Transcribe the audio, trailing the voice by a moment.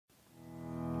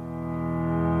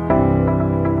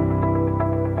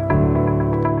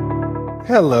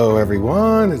Hello,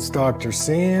 everyone. It's Dr.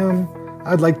 Sam.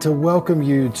 I'd like to welcome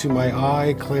you to my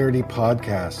Eye Clarity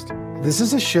podcast. This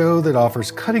is a show that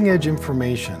offers cutting edge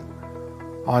information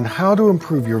on how to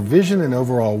improve your vision and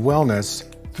overall wellness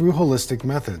through holistic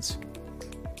methods.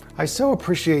 I so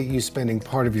appreciate you spending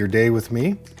part of your day with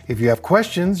me. If you have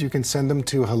questions, you can send them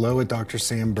to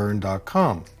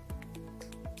hello@drsamberne.com.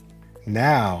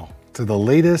 Now, to the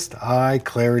latest Eye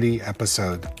Clarity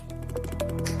episode.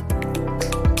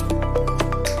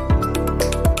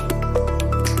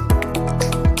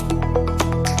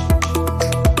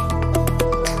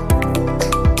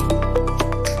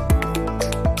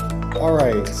 All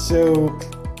right, so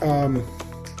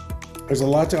there's a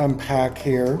lot to unpack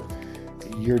here.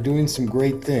 You're doing some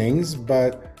great things,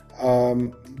 but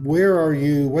where are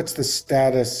you? What's the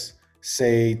status,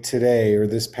 say, today or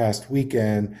this past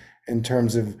weekend in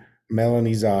terms of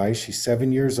Melanie's eye? She's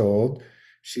 7 years old.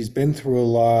 She's been through a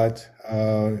lot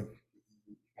on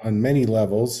many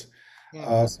levels.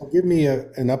 So give me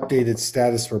an updated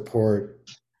status report.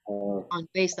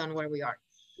 Based on where we are.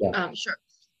 Yeah. Sure.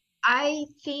 I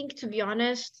think, to be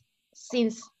honest,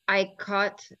 since I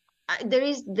caught,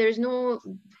 there's no,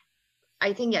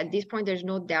 I think at this point, there's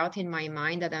no doubt in my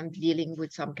mind that I'm dealing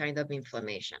with some kind of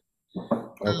inflammation.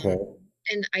 Okay.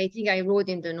 And I think I wrote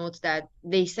in the notes that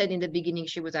they said in the beginning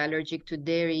she was allergic to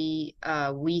dairy,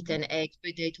 wheat and eggs,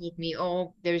 but they told me,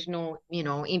 oh, there's no,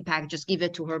 impact. Just give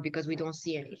it to her because we don't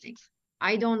see anything.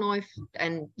 I don't know if,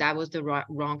 and that was the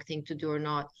wrong thing to do or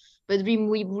not, but we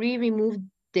removed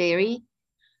dairy.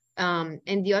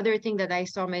 And the other thing that I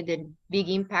saw made a big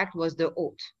impact was the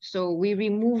oat. So we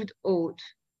removed oat,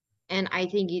 and I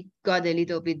think it got a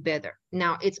little bit better.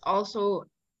 Now, it's also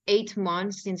 8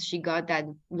 months since she got that,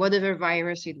 whatever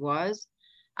virus it was.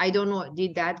 I don't know,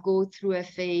 did that go through a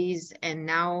phase? And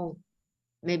now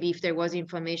maybe if there was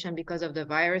inflammation because of the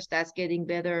virus, that's getting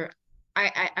better.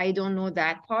 I don't know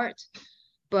that part,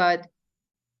 but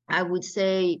I would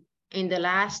say in the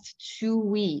last 2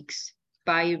 weeks,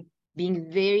 by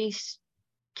being very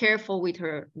careful with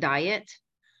her diet,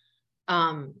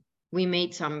 we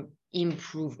made some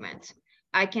improvement.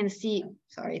 I can see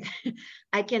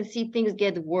things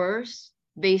get worse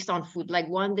based on food. Like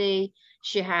one day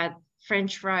she had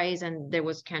French fries and there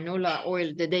was canola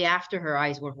oil. The day after, her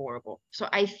eyes were horrible. So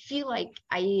I feel like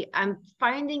I'm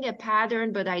finding a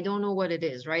pattern, but I don't know what it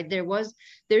is, right? There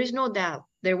is no doubt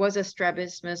there was a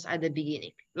strabismus at the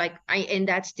beginning. And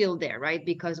that's still there, right?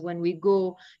 Because when we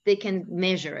go, they can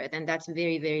measure it, and that's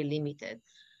very, very limited.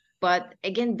 But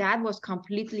again, that was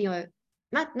completely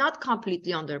not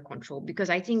completely under control, because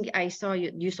I think I saw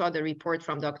you saw the report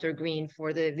from Dr. Green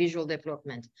for the visual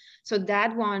development. So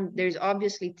that one, there's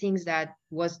obviously things that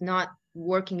was not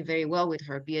working very well with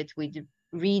her, be it with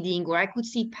reading, or I could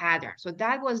see patterns. So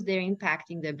that was there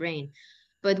impacting the brain.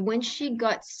 But when she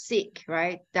got sick,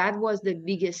 right, that was the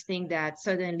biggest thing, that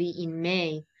suddenly in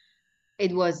May,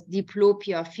 it was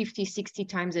diplopia 50, 60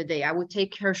 times a day. I would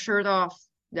take her shirt off,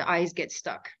 the eyes get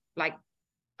stuck. Like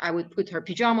I would put her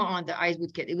pajama on, the eyes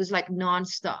would it was like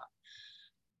nonstop.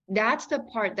 That's the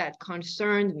part that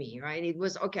concerned me, right? It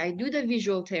was, okay, I do the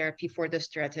visual therapy for the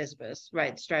strabismus,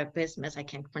 right? Strabismus, I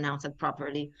can't pronounce it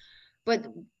properly. But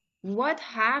what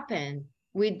happened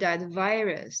with that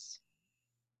virus,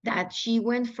 that she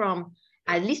went from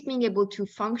at least being able to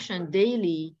function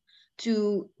daily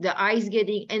to the eyes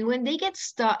getting, and when they get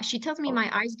stuck, she tells me my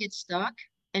eyes get stuck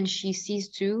and she sees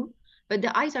too, but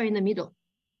the eyes are in the middle.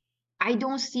 I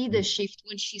don't see the shift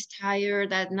when she's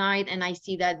tired at night and I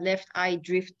see that left eye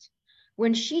drift.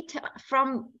 When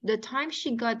from the time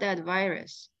she got that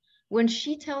virus, when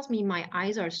she tells me my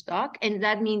eyes are stuck, and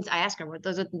that means, I ask her, what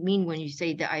does it mean when you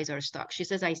say the eyes are stuck? She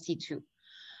says, I see two.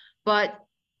 But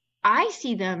I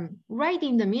see them right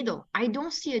in the middle. I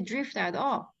don't see a drift at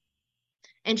all.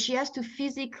 And she has to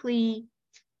physically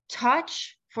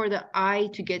touch for the eye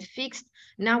to get fixed.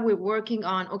 Now we're working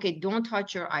on, okay, don't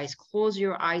touch your eyes, close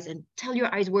your eyes and tell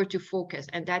your eyes where to focus.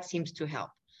 And that seems to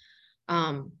help.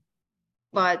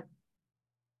 But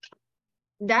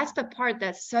that's the part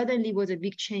that suddenly was a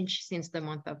big change since the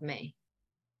month of May.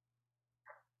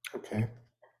 Okay.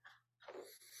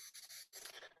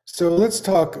 So let's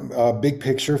talk big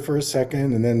picture for a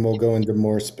second, and then we'll go into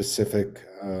more specific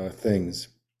things.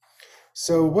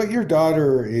 So what your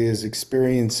daughter is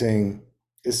experiencing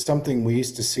is something we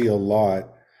used to see a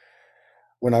lot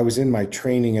when I was in my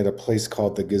training at a place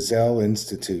called the Gazelle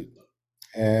Institute.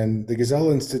 And the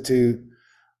Gazelle Institute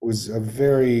was a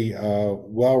very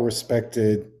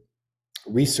well-respected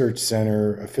research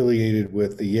center affiliated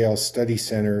with the Yale Study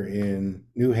Center in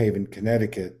New Haven,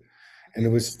 Connecticut. And it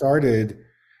was started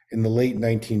in the late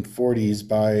 1940s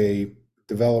by a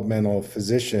developmental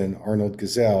physician, Arnold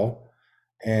Gazelle,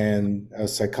 and a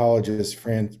psychologist,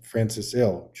 Francis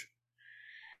Ilge.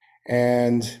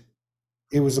 And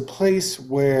it was a place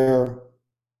where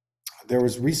there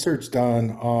was research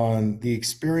done on the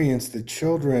experience that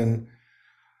children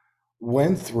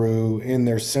went through in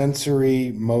their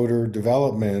sensory motor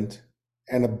development,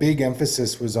 and a big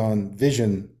emphasis was on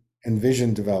vision and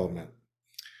vision development.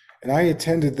 And I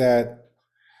attended that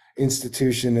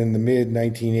institution in the mid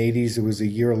 1980s. It was a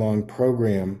year-long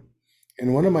program.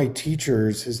 And one of my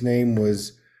teachers, his name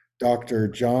was Dr.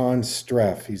 John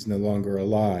Streff. He's no longer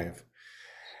alive.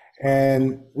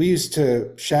 And we used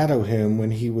to shadow him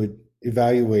when he would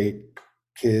evaluate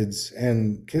kids,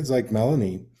 and kids like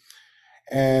Melanie.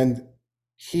 And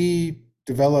he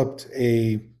developed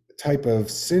a type of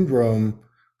syndrome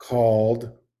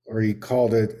called, or he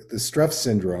called it the Streff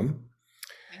syndrome.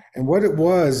 And what it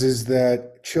was is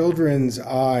that children's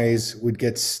eyes would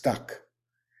get stuck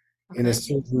in a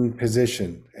certain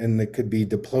position. And it could be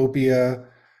diplopia,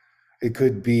 it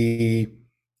could be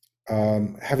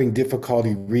having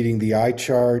difficulty reading the eye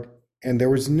chart. And there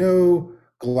was no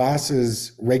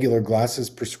glasses, regular glasses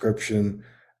prescription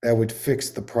that would fix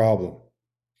the problem.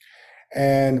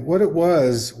 And what it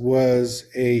was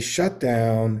a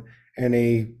shutdown and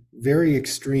a very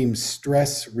extreme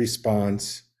stress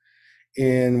response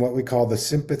in what we call the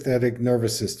sympathetic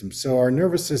nervous system. So our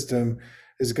nervous system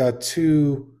has got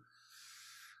two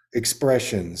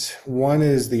expressions. One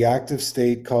is the active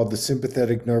state called the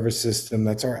sympathetic nervous system.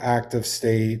 That's our active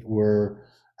state. We're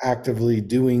actively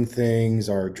doing things.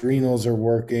 Our adrenals are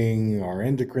working. Our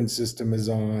endocrine system is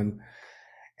on.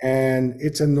 And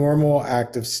it's a normal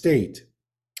active state.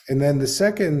 And then the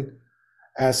second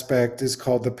aspect is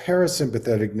called the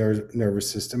parasympathetic nervous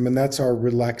system, and that's our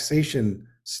relaxation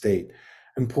state,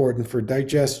 important for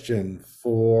digestion,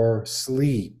 for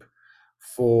sleep,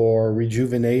 for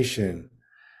rejuvenation.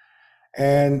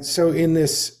 And so in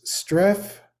this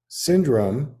Streff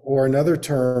syndrome, or another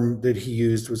term that he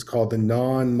used was called the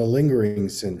non-malingering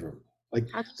syndrome. Like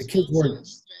the kids weren't.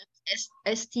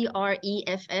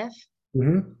 Streff?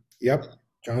 Mm-hmm. Yep,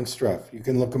 John Streff. You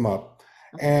can look him up.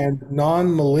 And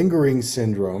non-malingering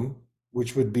syndrome,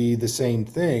 which would be the same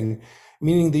thing,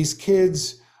 meaning these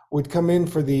kids would come in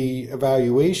for the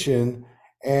evaluation,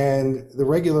 and the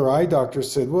regular eye doctor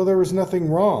said, well, there was nothing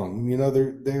wrong. You know,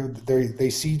 they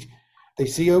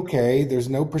see okay, there's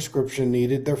no prescription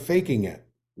needed, they're faking it.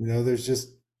 You know,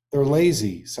 they're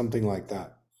lazy, something like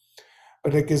that.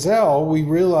 But at Gazelle, we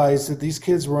realized that these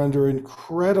kids were under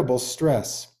incredible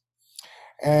stress.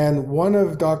 And one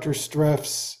of Dr.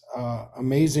 Streff's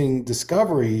amazing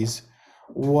discoveries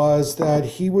was that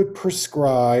he would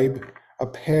prescribe a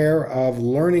pair of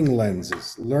learning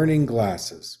lenses, learning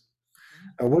glasses.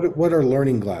 Now, what are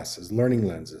learning glasses, learning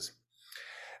lenses?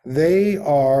 They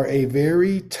are a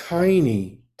very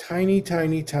tiny,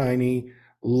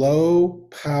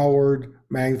 low-powered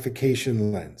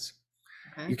magnification lens.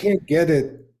 Okay. You can't get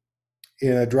it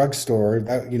in a drugstore.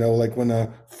 That, you know, like when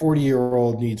a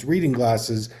 40-year-old needs reading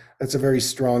glasses, that's a very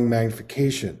strong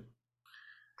magnification.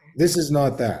 This is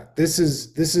not that. This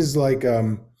is like,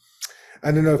 I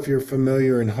don't know if you're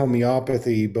familiar in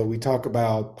homeopathy, but we talk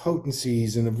about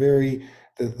potencies in a very,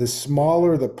 the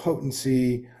smaller the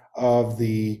potency of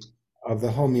the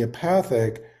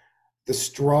homeopathic, the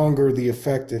stronger the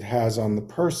effect it has on the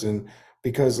person,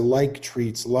 because like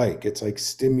treats like. It's like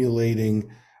stimulating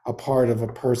a part of a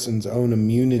person's own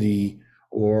immunity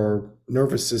or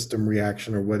nervous system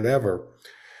reaction or whatever.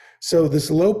 So this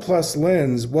low plus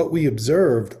lens, what we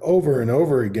observed over and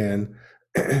over again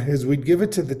is we'd give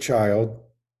it to the child,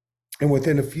 and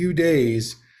within a few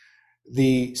days,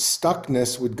 the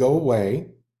stuckness would go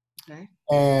away, okay,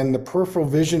 and the peripheral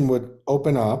vision would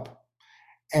open up,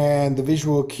 and the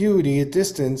visual acuity at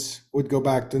distance would go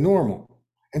back to normal.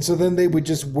 And so then they would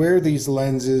just wear these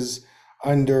lenses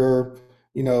under,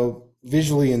 you know,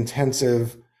 visually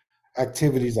intensive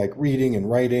activities like reading and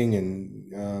writing, and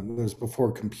it was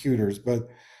before computers, but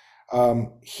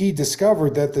he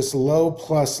discovered that this low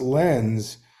plus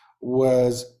lens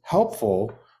was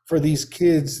helpful for these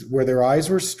kids where their eyes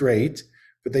were straight,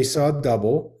 but they saw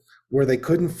double, where they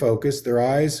couldn't focus, their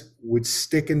eyes would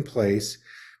stick in place,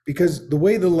 because the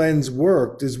way the lens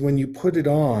worked is when you put it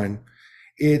on,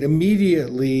 it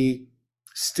immediately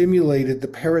stimulated the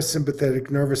parasympathetic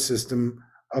nervous system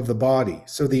of the body.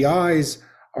 So the eyes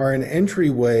are an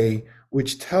entryway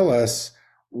which tell us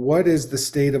what is the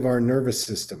state of our nervous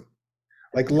system.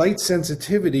 Like light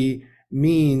sensitivity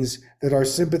means that our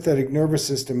sympathetic nervous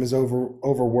system is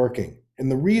overworking.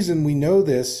 And the reason we know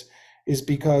this is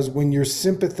because when you're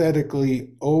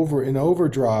sympathetically in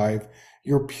overdrive,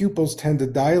 your pupils tend to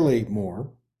dilate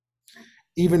more,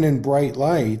 even in bright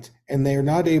light, and they're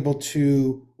not able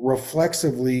to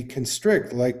reflexively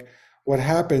constrict. Like what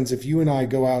happens if you and I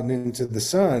go out and into the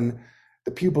sun,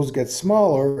 the pupils get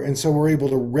smaller, and so we're able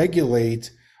to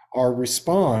regulate our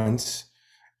response.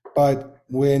 But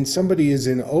when somebody is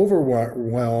in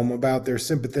overwhelm about their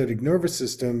sympathetic nervous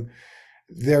system,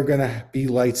 they're going to be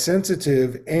light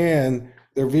sensitive, and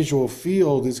their visual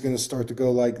field is going to start to go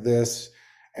like this.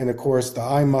 And of course, the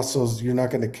eye muscles, you're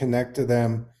not going to connect to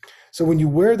them. So when you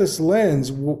wear this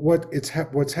lens, what's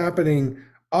happening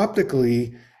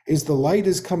optically is the light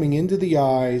is coming into the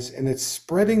eyes and it's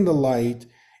spreading the light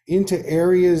into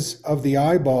areas of the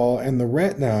eyeball and the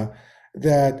retina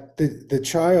that the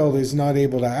child is not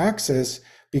able to access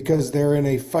because they're in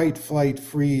a fight, flight,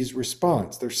 freeze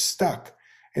response. They're stuck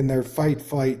in their fight,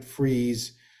 flight,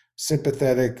 freeze,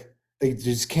 sympathetic. They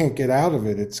just can't get out of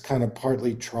it. It's kind of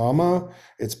partly trauma,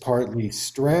 it's partly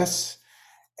stress,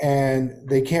 and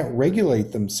they can't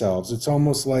regulate themselves. It's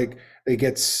almost like they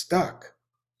get stuck.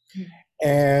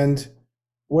 And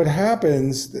what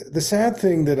happens, the sad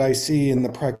thing that I see in the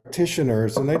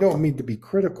practitioners, and I don't mean to be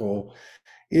critical,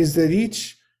 is that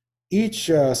each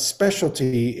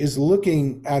specialty is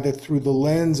looking at it through the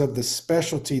lens of the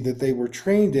specialty that they were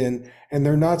trained in, and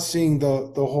they're not seeing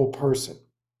the whole person.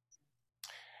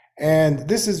 And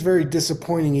this is very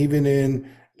disappointing, even in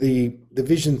the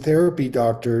vision therapy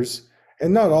doctors,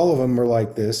 and not all of them are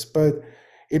like this, but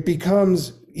it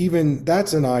becomes even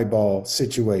that's an eyeball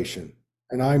situation,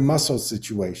 an eye muscle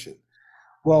situation.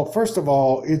 Well, first of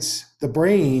all, it's the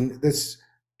brain that's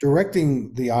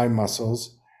directing the eye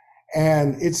muscles,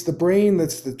 and it's the brain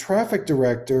that's the traffic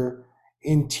director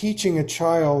in teaching a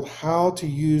child how to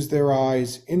use their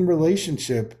eyes in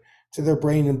relationship to their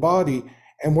brain and body.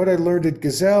 And what I learned at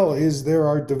Gazelle is there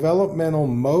are developmental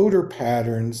motor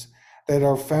patterns that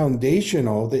are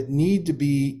foundational that need to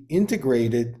be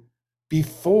integrated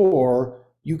before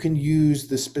you can use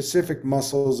the specific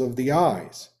muscles of the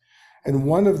eyes. And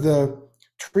one of the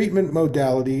treatment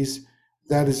modalities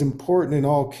that is important in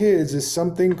all kids is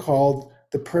something called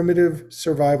the primitive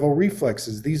survival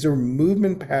reflexes. These are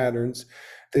movement patterns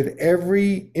that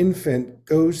every infant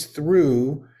goes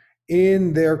through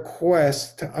in their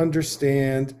quest to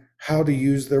understand how to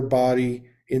use their body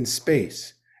in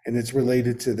space. And it's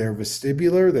related to their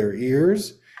vestibular, their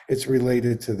ears, it's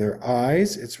related to their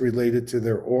eyes, it's related to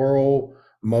their oral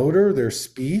motor, their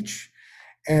speech,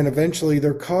 and eventually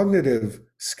their cognitive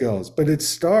skills. But it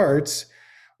starts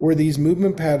where these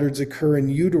movement patterns occur in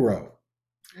utero.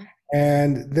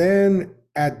 And then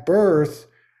at birth,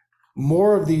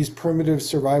 more of these primitive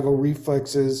survival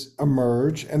reflexes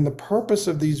emerge. And the purpose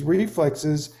of these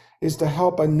reflexes is to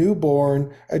help a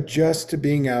newborn adjust to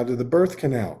being out of the birth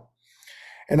canal.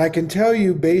 And I can tell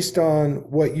you, based on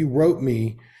what you wrote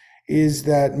me, is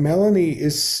that Melanie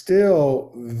is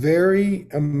still very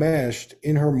enmeshed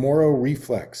in her Moro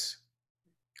reflex.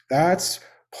 That's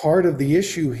part of the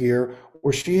issue here,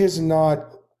 where she has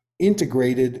not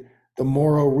integrated the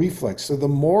Moro reflex. So the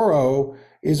Moro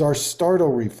is our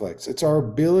startle reflex. It's our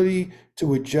ability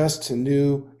to adjust to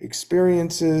new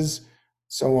experiences,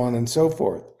 so on and so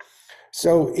forth.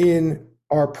 So in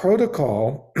our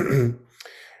protocol,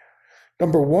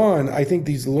 number one, I think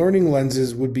these learning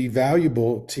lenses would be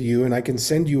valuable to you, and I can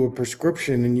send you a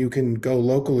prescription and you can go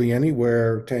locally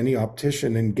anywhere to any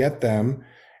optician and get them.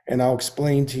 And I'll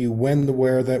explain to you when to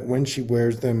wear that, when she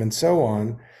wears them, and so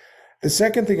on. The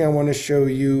second thing I want to show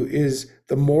you is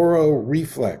the Moro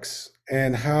reflex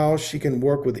and how she can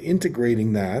work with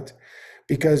integrating that,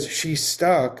 because she's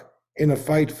stuck in a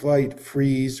fight, flight,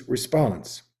 freeze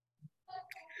response.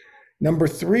 Number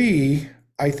three,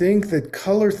 I think that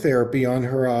color therapy on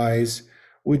her eyes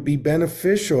would be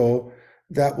beneficial,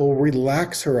 that will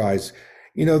relax her eyes.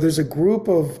 You know, there's a group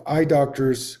of eye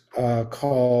doctors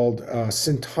called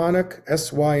Syntonic,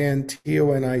 Syntonic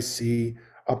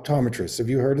optometrists. Have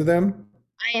you heard of them?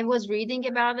 I was reading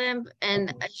about them,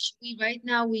 and right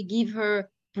now we give her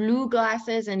blue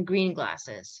glasses and green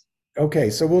glasses. Okay,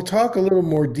 so we'll talk a little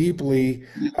more deeply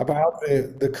about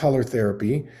the color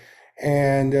therapy.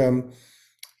 And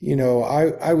you know,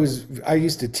 I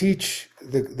used to teach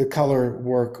the color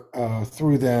work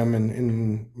through them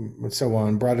and so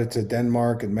on, brought it to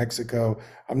Denmark and Mexico.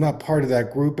 I'm not part of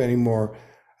that group anymore,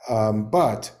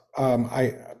 but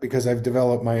I because I've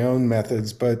developed my own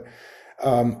methods. But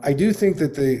I do think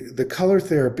that the color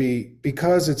therapy,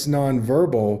 because it's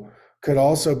nonverbal, could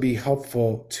also be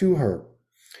helpful to her.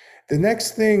 The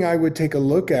next thing I would take a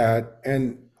look at,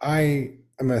 and I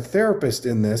am a therapist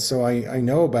in this, so I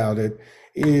know about it,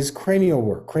 is cranial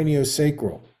work,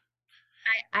 craniosacral.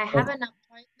 I have an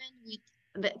appointment with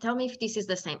tell me if this is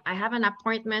the same. I have an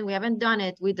appointment. We haven't done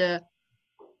it with the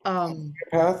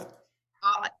Path,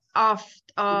 uh, of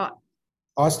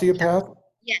osteopath,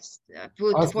 yes,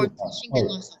 for osteopath. teaching the Right.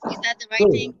 muscles. Is that the right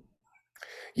Good. thing?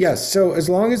 Yes. So as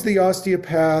long as the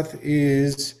osteopath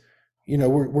is,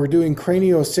 we're doing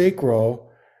craniosacral.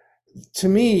 To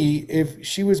me, if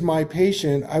she was my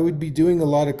patient, I would be doing a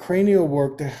lot of cranial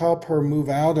work to help her move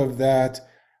out of that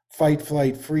fight,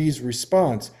 flight, freeze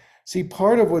response. See,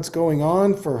 part of what's going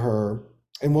on for her,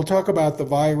 and we'll talk about the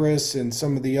virus and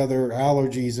some of the other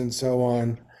allergies and so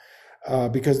on,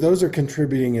 because those are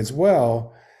contributing as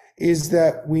well, is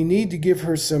that we need to give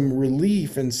her some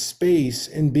relief and space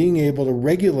in being able to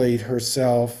regulate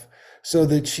herself so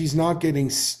that she's not getting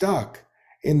stuck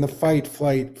in the fight,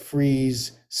 flight,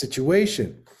 freeze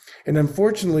situation. And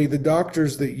unfortunately, the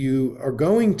doctors that you are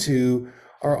going to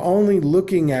are only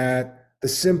looking at the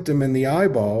symptom in the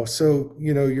eyeball. So,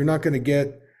 you're not going to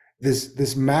get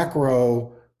this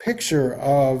macro picture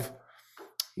of,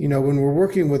 when we're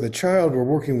working with a child, we're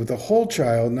working with the whole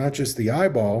child, not just the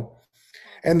eyeball.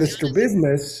 And Totally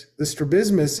understand. the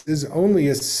strabismus is only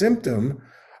a symptom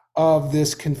of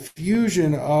this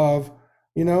confusion of,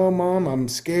 mom, I'm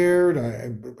scared.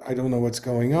 I don't know what's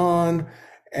going on.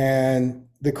 And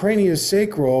the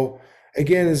craniosacral,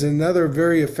 again, is another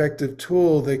very effective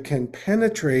tool that can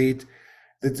penetrate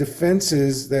the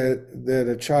defenses that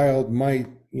a child might,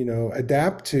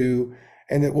 adapt to,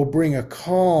 and it will bring a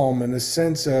calm and a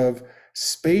sense of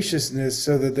spaciousness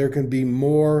so that there can be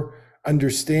more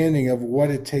understanding of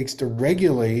what it takes to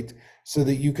regulate so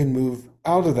that you can move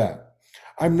out of that.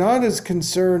 I'm not as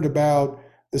concerned about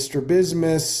the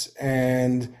strabismus,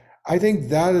 and I think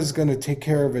that is going to take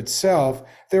care of itself.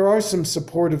 There are some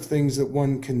supportive things that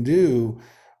one can do,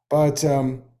 but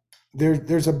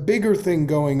there's a bigger thing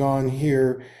going on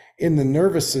here in the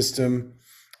nervous system.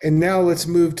 And now let's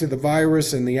move to the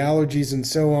virus and the allergies and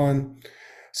so on.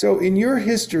 So, in your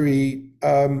history,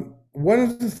 one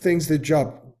of the things that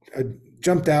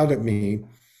jumped out at me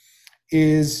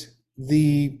is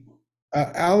the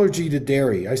allergy to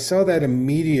dairy. I saw that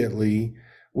immediately,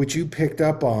 which you picked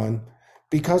up on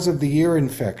because of the ear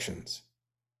infections.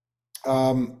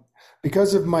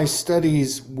 Because of my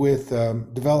studies with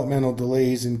developmental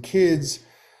delays in kids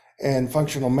and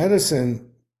functional medicine,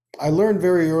 I learned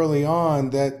very early on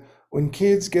that when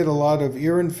kids get a lot of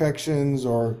ear infections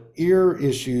or ear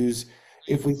issues,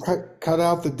 if we cut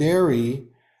out the dairy,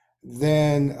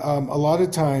 then a lot of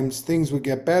times things would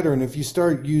get better. And if you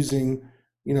start using,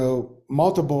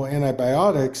 multiple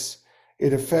antibiotics,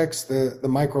 it affects the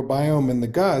microbiome in the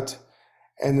gut.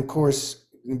 And of course,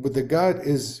 with the gut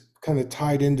is kind of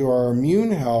tied into our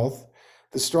immune health.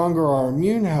 The stronger our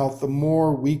immune health, the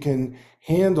more we can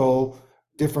handle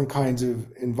different kinds of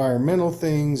environmental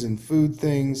things and food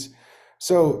things.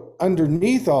 So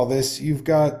underneath all this, you've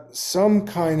got some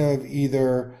kind of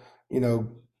either,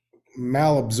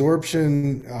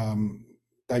 malabsorption,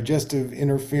 digestive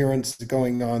interference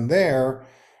going on there.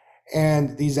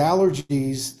 And these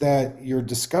allergies that you're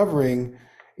discovering,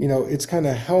 it's kind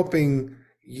of helping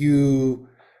you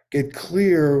get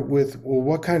clear with, well,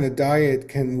 what kind of diet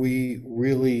can we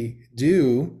really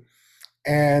do?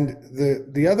 And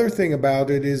the other thing about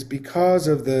it is because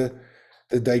of the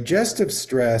digestive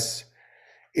stress,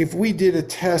 if we did a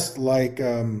test like,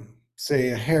 say,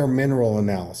 a hair mineral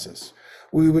analysis,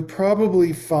 we would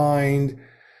probably find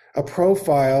a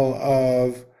profile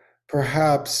of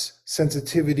perhaps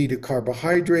sensitivity to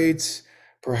carbohydrates,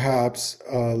 perhaps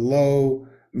low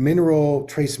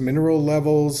trace mineral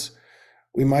levels.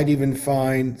 We might even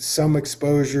find some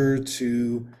exposure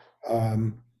to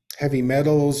heavy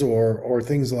metals or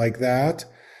things like that.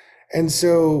 And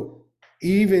so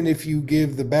even if you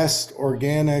give the best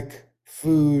organic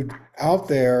food out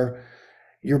there,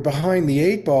 you're behind the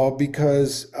eight ball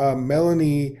because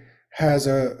Melanie has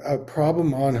a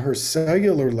problem on her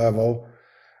cellular level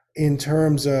in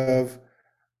terms of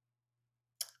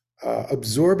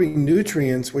absorbing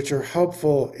nutrients, which are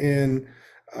helpful in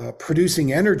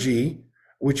producing energy,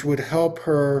 which would help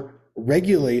her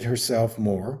regulate herself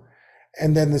more.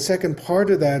 And then the second part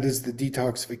of that is the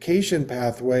detoxification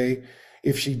pathway.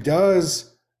 If she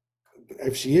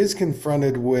is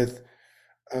confronted with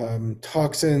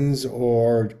toxins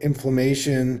or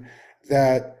inflammation,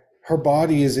 that her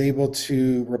body is able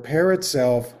to repair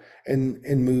itself and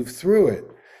move through it.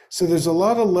 So there's a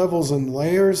lot of levels and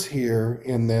layers here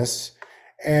in this,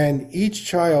 and each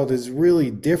child is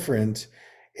really different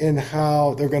in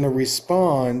how they're going to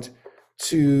respond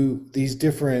to these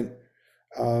different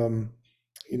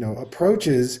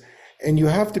approaches. And you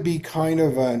have to be kind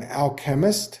of an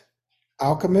alchemist,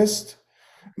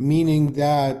 meaning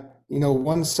that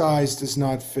one size does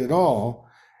not fit all.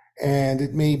 And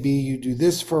it may be you do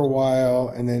this for a while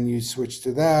and then you switch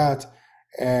to that.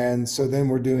 And so then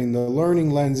we're doing the learning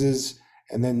lenses,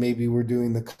 and then maybe we're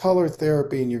doing the color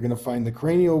therapy, and you're going to find the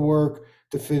cranial work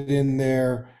to fit in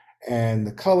there and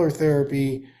the color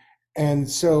therapy. And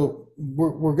so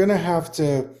we're going to have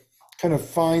to kind of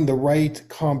find the right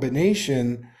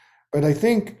combination. But I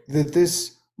think that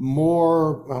this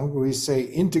more, how do we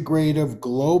say, integrative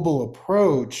global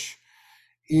approach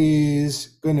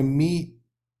is going to meet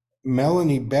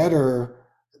Melanie better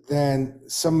than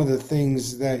some of the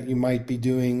things that you might be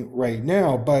doing right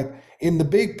now. But in the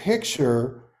big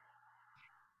picture,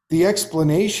 the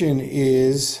explanation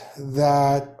is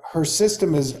that her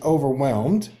system is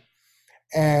overwhelmed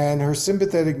and her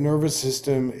sympathetic nervous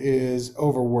system is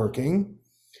overworking,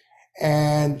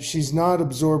 and she's not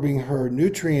absorbing her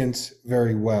nutrients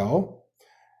very well.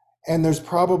 And there's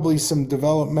probably some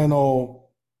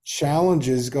developmental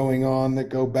challenges going on that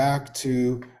go back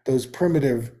to those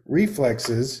primitive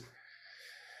reflexes.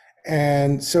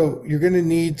 And so you're going to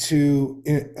need to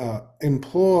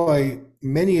employ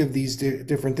many of these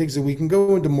different things, and we can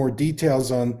go into more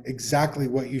details on exactly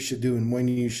what you should do and when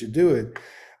you should do it.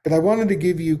 But I wanted to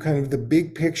give you kind of the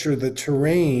big picture, the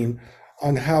terrain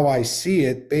on how I see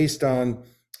it based on,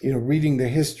 reading the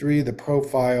history, the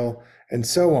profile, and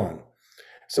so on.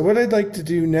 So what I'd like to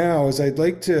do now is I'd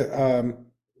like to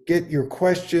get your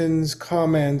questions,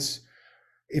 comments,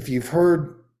 if you've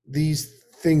heard these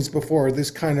things before,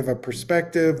 this kind of a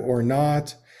perspective or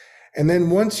not. And then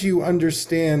once you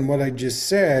understand what I just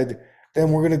said,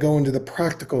 then we're going to go into the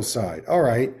practical side. All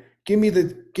right, give me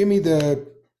the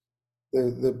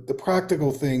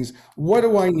practical things. What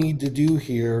do I need to do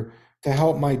here to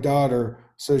help my daughter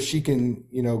so she can,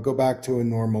 go back to a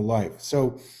normal life?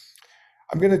 So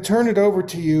I'm going to turn it over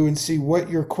to you and see what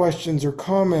your questions or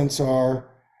comments are,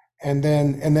 and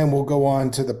then we'll go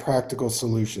on to the practical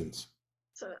solutions.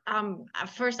 So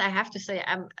first I have to say,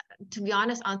 to be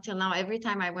honest, until now, every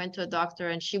time I went to a doctor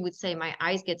and she would say my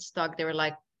eyes get stuck, they were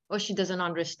like, oh, she doesn't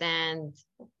understand.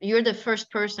 You're the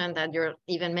first person that you're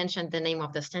even mentioned the name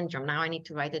of the syndrome. Now I need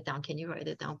to write it down. Can you write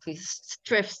it down, please?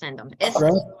 Streff syndrome.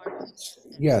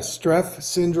 Yes, Streff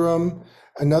syndrome.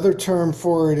 Another term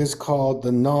for it is called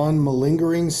the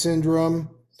non-malingering syndrome.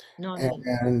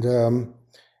 And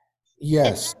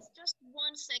yes. And that's just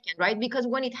 1 second, right? Because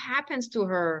when it happens to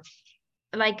her,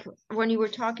 like when you were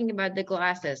talking about the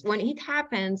glasses, when it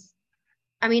happens,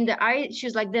 I mean,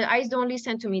 she's like, the eyes don't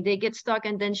listen to me. They get stuck,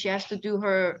 and then she has to do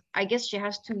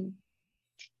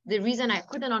the reason I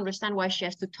couldn't understand why she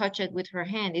has to touch it with her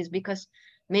hand is because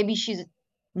maybe she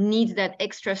needs that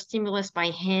extra stimulus by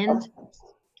hand.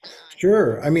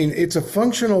 Sure. I mean, it's a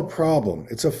functional problem.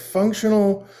 It's a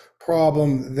functional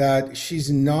problem that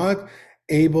she's not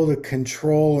able to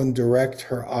control and direct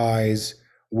her eyes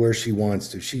where she wants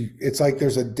to. It's like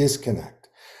there's a disconnect.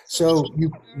 So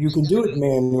you can do it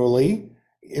manually.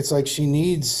 It's like she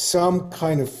needs some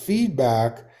kind of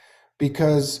feedback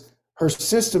because her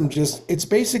system it's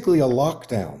basically a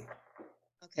lockdown.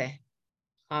 Okay.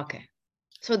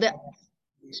 So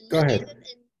go ahead.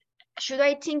 Should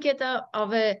I think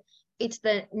it's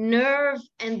the nerve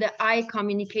and the eye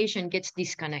communication gets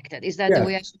disconnected? Is that the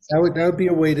way I should say it? That would be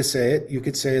a way to say it. You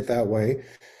could say it that way.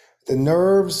 The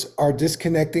nerves are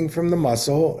disconnecting from the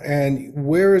muscle. And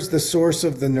where is the source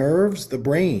of the nerves? The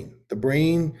brain. The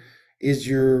brain is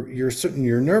your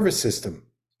nervous system.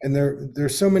 And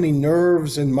there's so many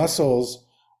nerves and muscles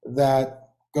that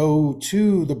go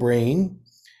to the brain.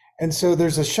 And so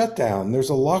there's a shutdown,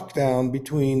 there's a lockdown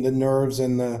between the nerves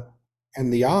and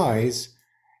the eyes.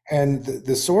 And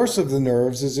the source of the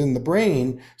nerves is in the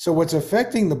brain. So what's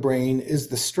affecting the brain is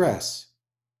the stress.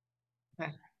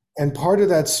 Okay. And part of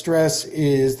that stress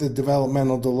is the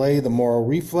developmental delay, the moral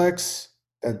reflex.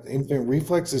 That infant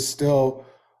reflex is still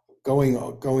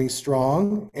going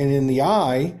strong. And in the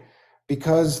eye,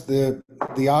 because the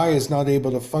eye is not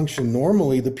able to function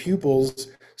normally, the pupils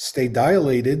stay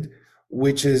dilated,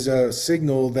 which is a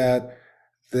signal that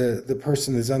the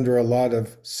person is under a lot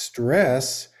of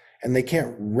stress and they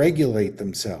can't regulate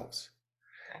themselves.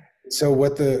 So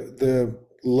what the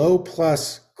low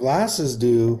plus glasses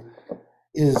do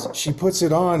is she puts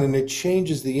it on and it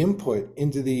changes the input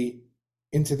into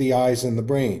the eyes and the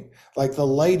brain. Like the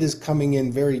light is coming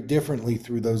in very differently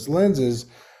through those lenses.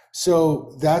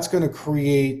 So that's going to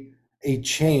create a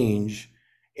change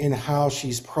in how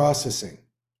she's processing.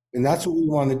 And that's what we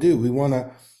want to do. We want to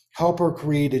help her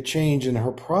create a change in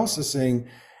her processing.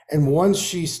 And once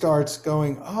she starts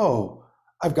going, oh,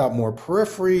 I've got more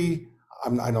periphery,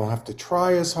 I don't have to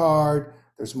try as hard,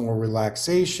 there's more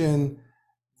relaxation,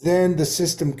 then the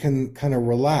system can kind of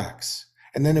relax.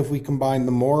 And then if we combine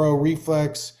the Moro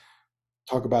reflex,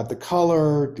 talk about the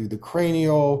color, do the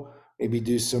cranial, maybe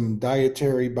do some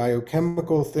dietary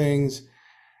biochemical things.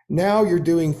 Now you're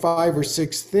doing 5 or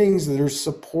 6 things that are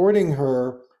supporting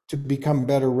her to become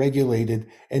better regulated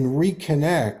and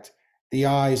reconnect the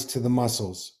eyes to the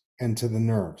muscles and to the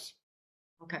nerves.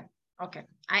 Okay. Okay.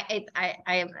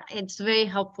 It's very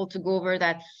helpful to go over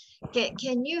that.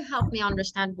 Can you help me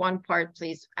understand one part,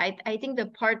 please? I think the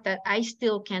part that I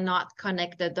still cannot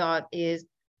connect the dot is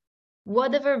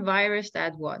whatever virus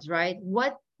that was, right?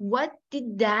 What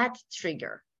did that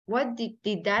trigger? What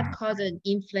did that cause an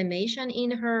inflammation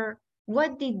in her?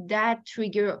 What did that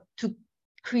trigger to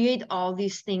create all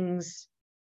these things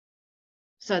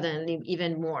suddenly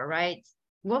even more, right?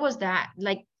 What was that?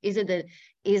 Like, is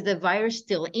the virus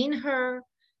still in her?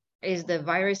 Is the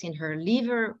virus in her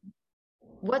liver?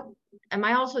 What am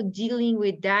I also dealing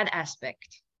with that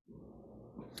aspect?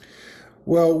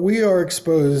 Well, we are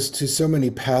exposed to so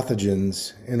many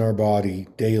pathogens in our body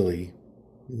daily,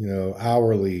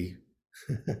 hourly,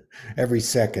 every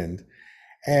second.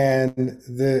 And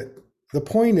the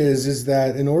point is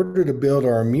that in order to build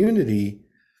our immunity,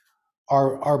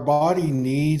 our body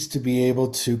needs to be able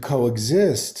to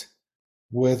coexist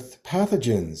with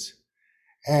pathogens.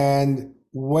 And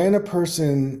when a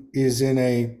person is in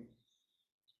a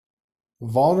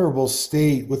vulnerable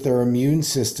state with their immune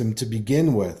system to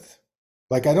begin with,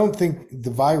 like I don't think the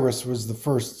virus was the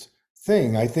first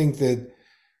thing. I think that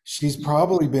she's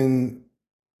probably been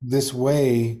this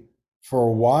way for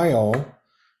a while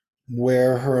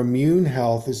where her immune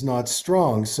health is not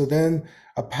strong. So then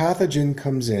a pathogen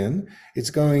comes in,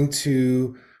 it's going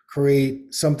to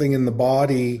create something in the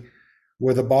body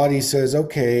where the body says,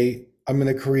 okay, I'm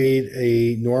going to create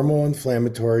a normal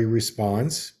inflammatory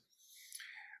response.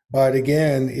 But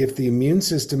again, if the immune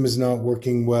system is not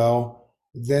working well,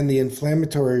 then the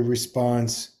inflammatory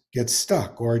response gets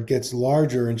stuck or it gets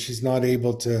larger and she's not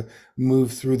able to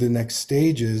move through the next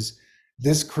stages.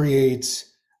 This creates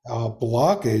a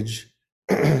blockage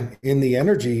in the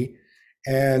energy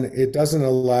and it doesn't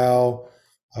allow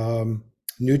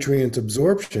nutrient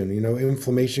absorption.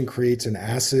 Inflammation creates an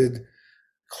acid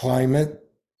climate.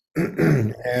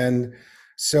 And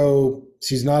so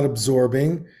she's not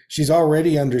absorbing. She's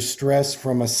already under stress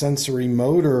from a sensory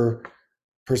motor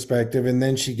perspective. And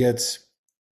then she gets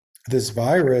this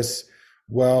virus.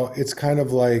 Well, it's kind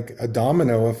of like a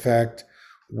domino effect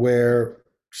where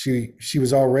she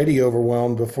was already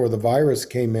overwhelmed before the virus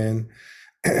came in.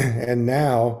 And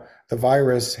now the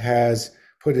virus has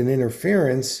put an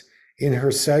interference in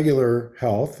her cellular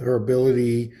health, her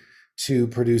ability to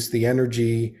produce the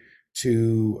energy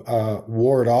to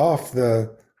ward off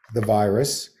the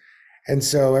virus. And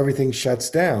so everything shuts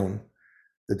down.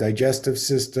 The digestive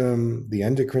system, the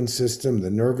endocrine system, the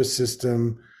nervous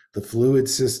system, the fluid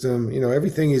system,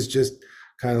 everything is just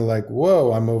kind of like,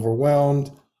 whoa, I'm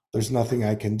overwhelmed. There's nothing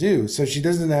I can do. So she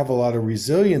doesn't have a lot of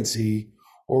resiliency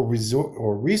or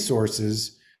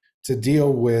resources to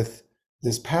deal with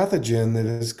this pathogen that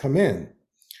has come in.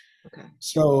 Okay.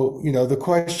 So, the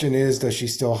question is, does she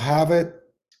still have it?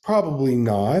 Probably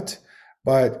not,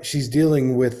 but she's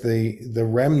dealing with the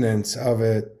remnants of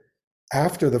it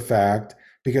after the fact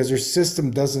because her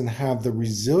system doesn't have the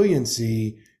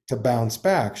resiliency to bounce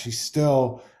back. She's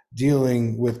still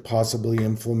dealing with possibly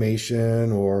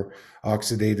inflammation or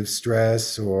oxidative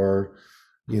stress or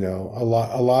a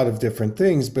lot of different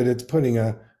things, but it's putting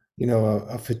a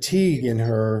fatigue in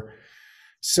her.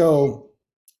 So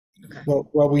Okay.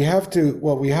 what we have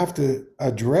to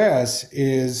address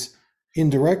is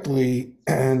indirectly,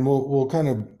 and we'll kind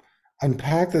of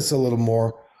unpack this a little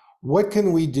more. What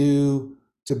can we do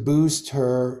to boost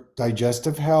her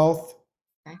digestive health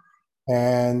Okay.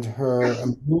 and her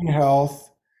immune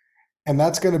health? And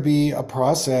that's going to be a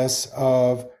process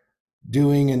of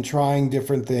doing and trying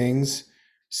different things,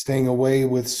 staying away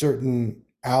with certain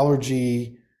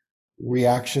allergy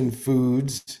reaction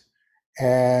foods,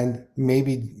 and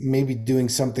maybe doing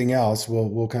something else.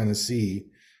 We'll kind of see.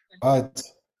 But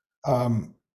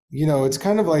it's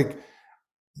kind of like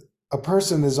a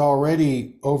person is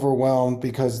already overwhelmed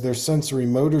because their sensory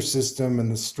motor system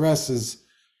and the stress is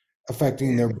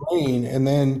affecting their brain, and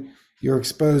then you're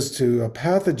exposed to a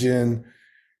pathogen.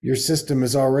 Your system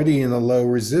is already in a low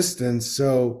resistance,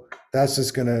 so that's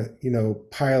just going to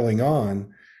piling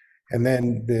on. And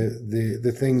then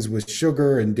the things with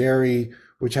sugar and dairy,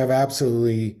 which have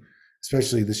absolutely,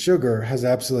 especially the sugar, has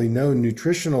absolutely no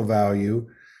nutritional value.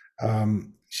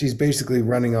 She's basically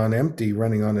running on empty,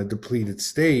 running on a depleted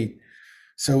state.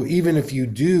 So even if you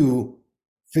do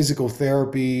physical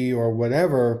therapy or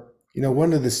whatever,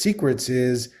 one of the secrets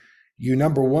is you,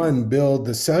 number one, build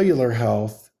the cellular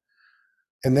health,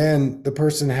 and then the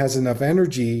person has enough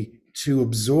energy to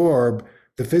absorb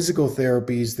the physical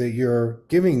therapies that you're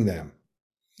giving them.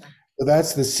 So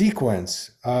that's the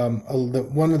sequence.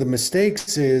 One of the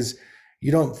mistakes is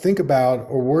you don't think about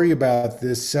or worry about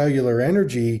this cellular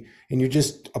energy, and you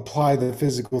just apply the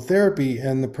physical therapy,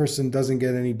 and the person doesn't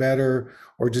get any better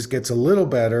or just gets a little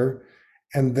better.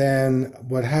 And then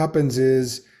what happens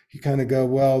is you kind of go,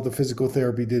 well, the physical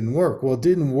therapy didn't work. Well, it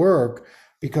didn't work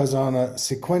because on a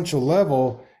sequential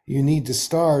level, you need to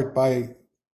start by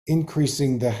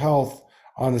increasing the health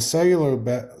on a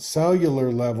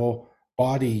cellular level,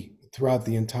 body, throughout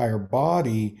the entire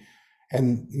body.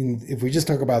 And if we just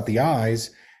talk about the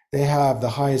eyes, they have the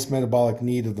highest metabolic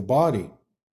need of the body.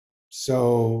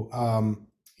 So,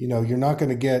 you're not going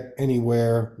to get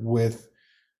anywhere with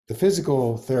the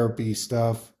physical therapy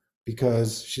stuff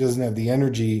because she doesn't have the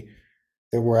energy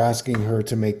that we're asking her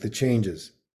to make the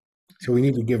changes. So we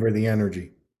need to give her the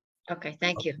energy. Okay,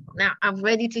 thank you. Now I'm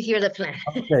ready to hear the plan.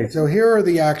 Okay, so here are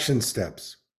the action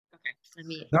steps. Okay, let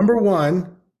me. Number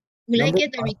one, Will I number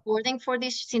get the one, recording for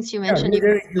this since you yeah, mentioned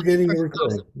you you're getting the first?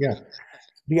 recording. Awesome. Yeah. Perfect.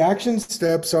 The action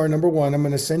steps are number one, I'm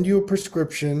going to send you a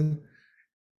prescription,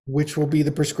 which will be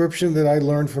the prescription that I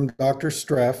learned from Dr.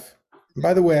 Streff. And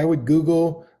by the way, I would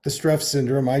Google the Streff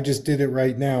syndrome. I just did it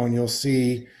right now, and you'll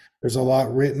see there's a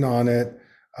lot written on it,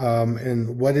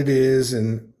 and what it is.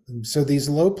 And so these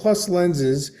low plus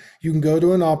lenses, you can go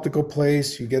to an optical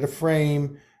place, you get a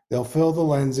frame, they'll fill the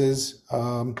lenses,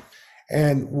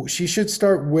 and she should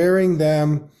start wearing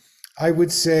them, I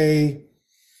would say,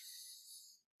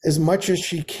 as much as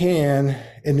she can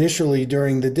initially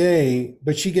during the day,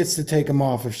 but she gets to take them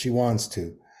off if she wants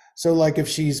to. So like if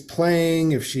she's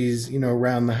playing, if she's,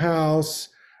 around the house,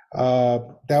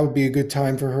 that would be a good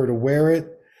time for her to wear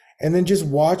it. And then just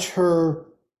watch her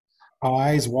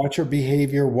eyes, watch her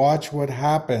behavior, watch what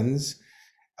happens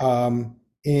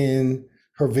in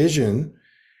her vision.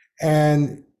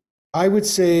 And I would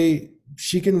say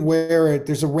she can wear it,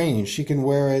 there's a range. She can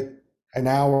wear it an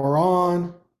hour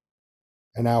on,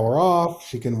 an hour off.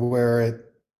 She can wear it,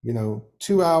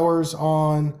 2 hours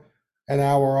on, an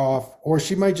hour off, or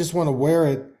she might just want to wear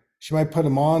it. She might put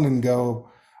them on and go,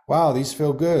 wow, these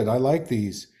feel good. I like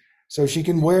these. So she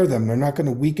can wear them. They're not going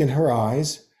to weaken her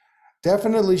eyes.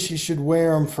 Definitely she should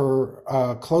wear them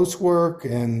for close work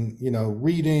and,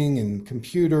 reading and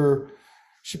computer.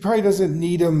 She probably doesn't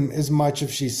need them as much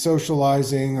if she's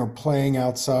socializing or playing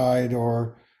outside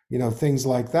or, things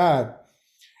like that.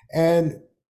 And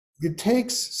it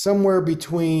takes somewhere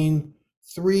between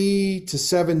 3 to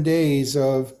 7 days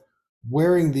of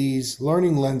wearing these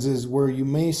learning lenses where you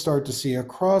may start to see a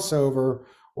crossover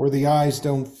or the eyes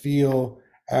don't feel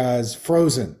as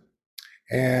frozen.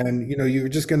 And, you're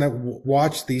just going to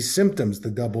watch these symptoms, the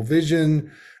double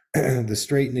vision, the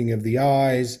straightening of the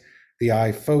eyes, the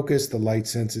eye focus, the light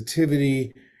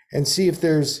sensitivity, and see if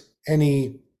there's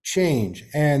any change.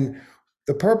 And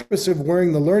the purpose of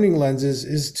wearing the learning lenses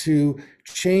is to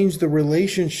change the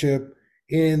relationship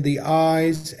in the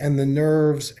eyes and the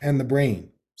nerves and the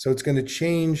brain. So it's going to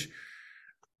change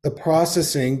the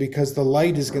processing because the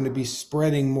light is going to be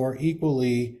spreading more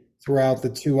equally throughout the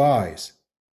two eyes.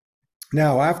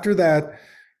 Now, after that,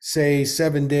 say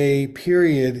 7-day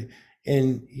period,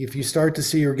 and if you start to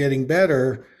see her getting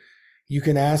better, you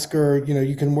can ask her,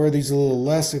 you can wear these a little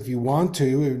less if you want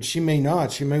to, and she may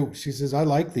not. She says, I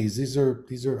like these. These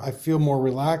are, I feel more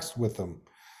relaxed with them.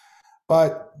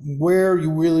 But where you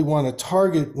really want to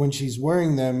target when she's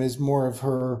wearing them is more of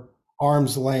her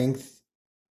arm's length,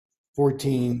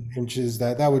 14 inches.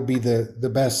 That would be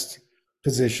the best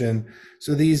position.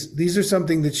 So these are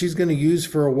something that she's going to use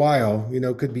for a while,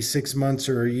 could be 6 months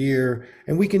or a year.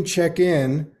 And we can check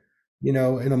in, in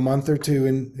a month or two,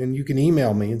 and you can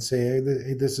email me and say,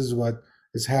 hey, this is what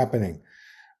is happening.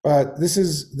 But this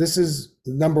is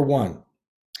number one.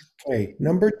 Okay,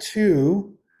 number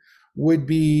two would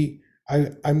be,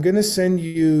 I'm going to send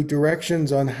you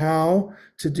directions on how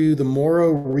to do the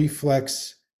Moro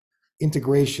reflex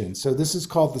integration. So this is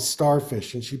called the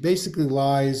starfish, and she basically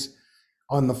lies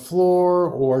on the floor,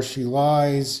 or she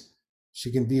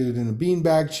can be in a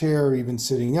beanbag chair or even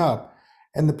sitting up.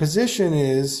 And the position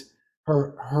is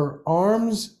her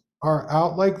arms are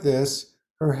out like this,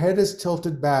 her head is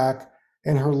tilted back,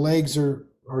 and her legs are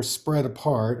spread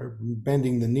apart, or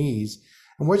bending the knees.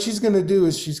 And what she's going to do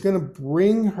is she's going to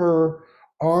bring her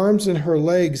arms and her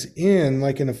legs in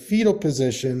like in a fetal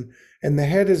position, and the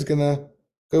head is going to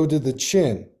go to the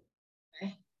chin.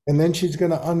 Okay. And then she's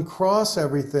going to uncross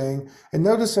everything. And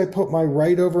notice I put my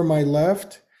right over my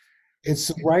left. It's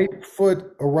the right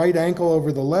foot or right ankle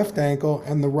over the left ankle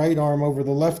and the right arm over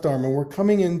the left arm. And we're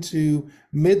coming into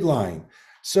midline.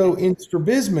 So in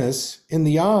strabismus, in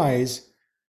the eyes,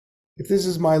 if this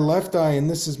is my left eye and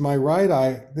this is my right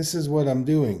eye, this is what I'm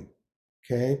doing.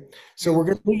 Okay. So we're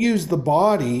going to use the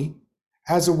body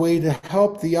as a way to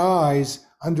help the eyes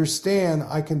understand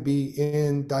I can be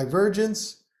in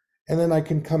divergence and then I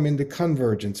can come into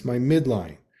convergence, my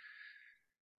midline.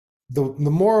 The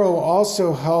Moro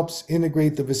also helps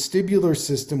integrate the vestibular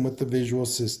system with the visual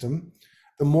system.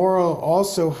 The Moro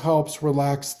also helps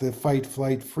relax the fight,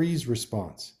 flight, freeze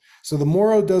response. So the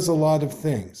Moro does a lot of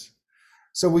things.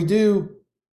 So we do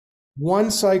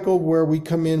one cycle where we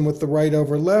come in with the right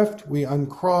over left, we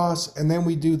uncross, and then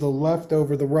we do the left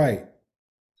over the right,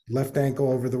 left ankle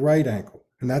over the right ankle.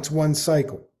 And that's one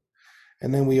cycle.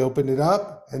 And then we open it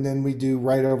up, and then we do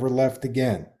right over left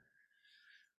again.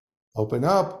 Open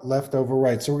up, left over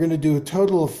right. So we're going to do a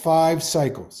total of 5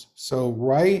 cycles. So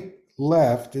right,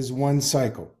 left is one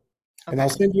cycle. Okay. And I'll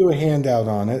send you a handout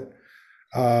on it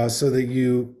so that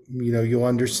you'll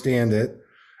understand it.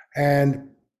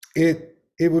 And it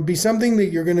would be something that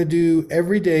you're going to do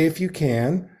every day if you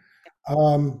can,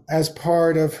 as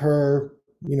part of her,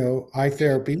 eye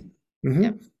therapy. Mm-hmm.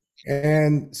 Yep.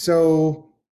 And so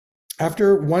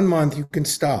after 1 month, you can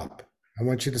stop. I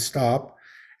want you to stop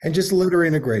and just let her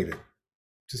integrate it.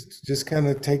 Just kind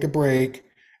of take a break,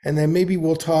 and then maybe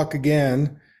we'll talk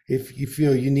again if you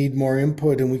feel you need more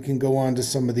input, and we can go on to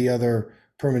some of the other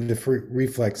primitive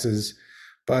reflexes.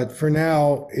 But for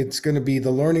now, it's going to be the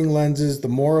learning lenses, the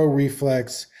Moro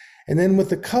reflex, and then with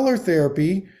the color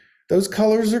therapy, those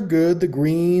colors are good, the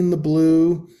green, the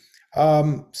blue.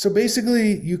 So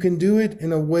basically, you can do it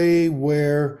in a way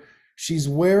where she's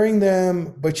wearing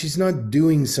them, but she's not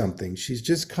doing something. She's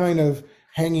just kind of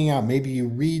hanging out. Maybe you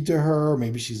read to her,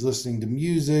 maybe she's listening to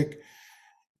music.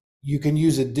 You can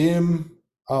use a dim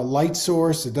light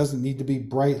source. It doesn't need to be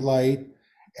bright light.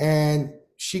 And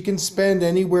she can spend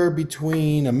anywhere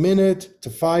between a minute to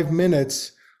 5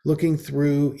 minutes looking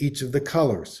through each of the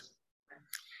colors.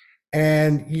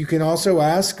 And you can also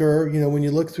ask her, when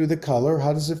you look through the color,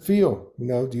 how does it feel?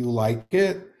 Do you like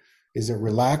it? Is it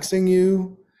relaxing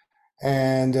you?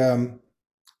 And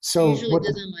so usually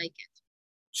doesn't like it.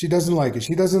 She doesn't like it.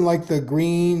 She doesn't like the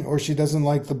green, or she doesn't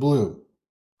like the blue.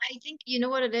 I think you know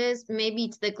what it is. Maybe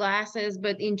it's the glasses,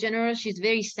 but in general, she's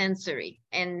very sensory,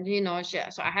 and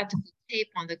so I had to put tape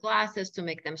on the glasses to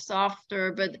make them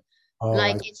softer. But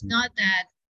it's not that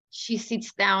she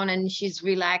sits down and she's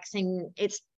relaxing.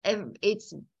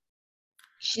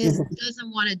 She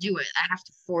doesn't want to do it. I have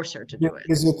to force her to do it.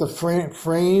 Is it the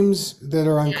frames that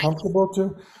are uncomfortable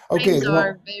too? Okay, frames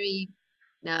are very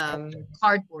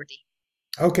cardboardy.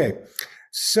 Okay,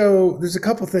 so there's a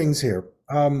couple things here.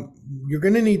 You're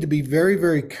going to need to be very,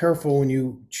 very careful when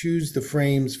you choose the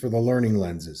frames for the learning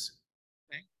lenses.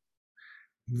 Okay.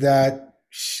 That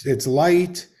it's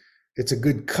light, it's a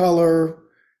good color.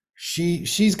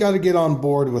 She's got to get on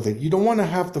board with it. You don't want to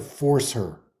have to force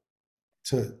her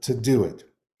to do it.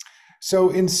 So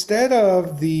instead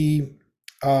of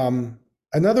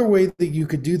another way that you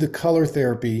could do the color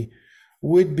therapy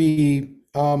would be,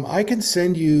 I can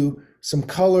send you some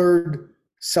colored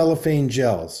cellophane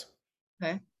gels.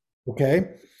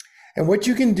 Okay. And what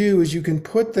you can do is you can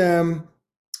put them,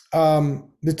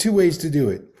 the 2 ways to do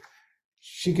it.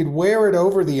 She could wear it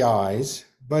over the eyes,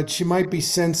 but she might be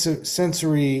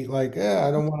sensory, like, I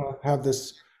don't want to have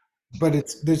this, but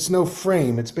there's no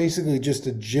frame. It's basically just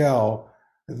a gel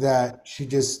that she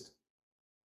just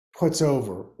puts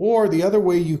over. Or the other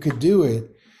way you could do it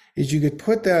is you could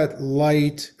put that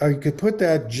light, or you could put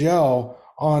that gel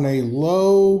on a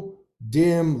low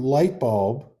dim light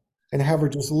bulb and have her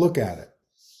just look at it.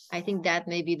 I think that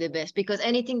may be the best, because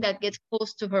anything that gets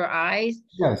close to her eyes,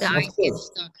 the eyes get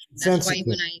stuck. That's why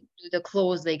when I do the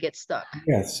close, they get stuck.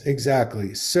 Yes,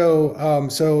 exactly. So,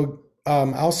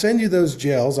 I'll send you those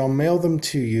gels. I'll mail them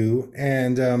to you,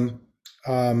 and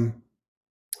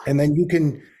then you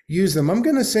can use them. I'm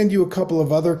going to send you a couple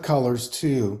of other colors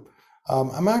too.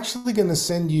 I'm actually going to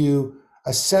send you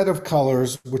a set of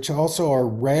colors, which also are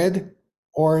red,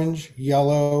 orange,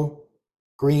 yellow,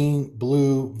 green,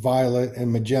 blue, violet,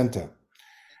 and magenta.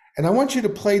 And I want you to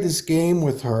play this game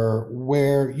with her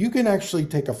where you can actually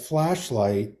take a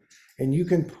flashlight and you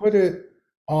can put it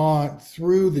on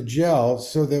through the gel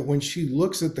so that when she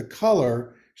looks at the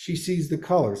color, she sees the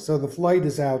color. So the light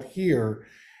is out here.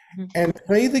 And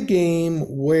play the game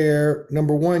where,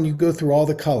 number one, you go through all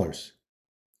the colors.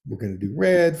 We're going to do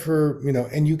red for,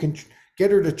 and you can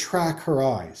get her to track her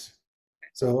eyes.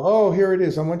 So, here it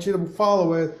is. I want you to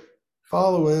follow it,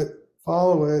 follow it,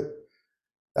 follow it.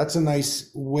 That's a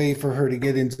nice way for her to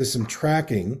get into some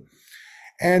tracking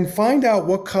and find out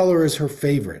what color is her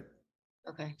favorite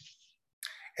Okay.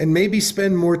 and maybe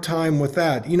spend more time with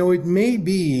that. You know, it may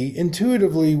be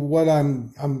intuitively what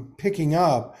I'm picking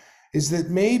up is that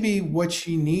maybe what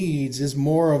she needs is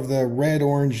more of the red,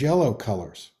 orange, yellow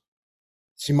colors.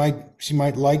 She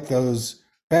might like those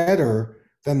better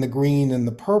than the green and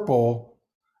the purple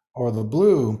or the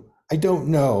blue. I don't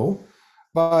know,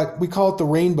 but we call it the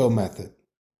rainbow method,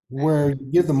 Okay. where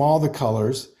you give them all the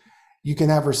colors. You can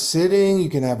have her sitting, you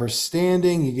can have her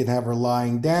standing, you can have her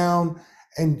lying down.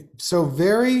 And so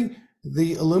vary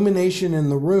the illumination in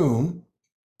the room,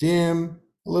 dim,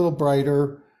 a little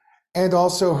brighter, and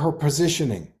also her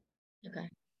positioning. Okay.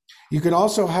 You can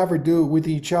also have her do it with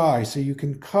each eye so you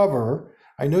can cover.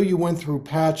 I know you went through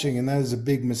patching and that is a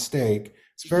big mistake.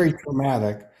 It's very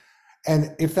traumatic.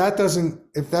 And if that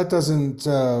doesn't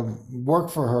work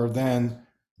for her,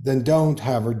 then don't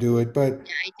have her do it. But Yeah, I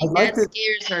I'd think like that to.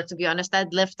 scares her, to be honest.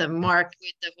 That left a mark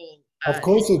with the whole Of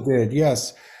course it did,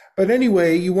 yes. But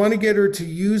anyway, you want to get her to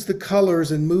use the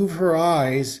colors and move her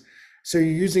eyes. So you're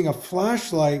using a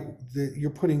flashlight that you're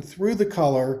putting through the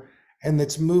color and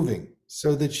that's moving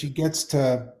so that she gets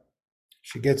to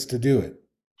do it.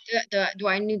 do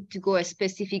I need to go a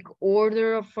specific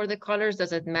order for the colors?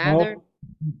 Does it matter? Well,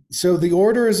 so the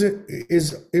order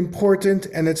is important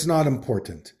and it's not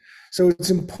important. So it's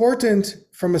important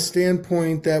from a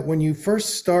standpoint that when you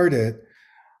first start it,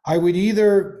 I would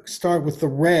either start with the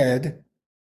red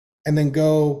and then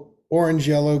go orange,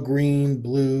 yellow, green,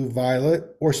 blue, violet,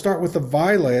 or start with the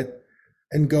violet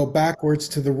and go backwards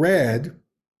to the red.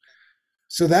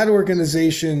 So that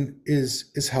organization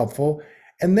is helpful.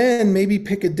 And then maybe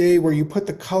pick a day where you put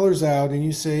the colors out and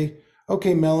you say,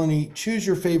 okay, Melanie, choose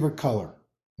your favorite color.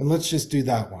 And let's just do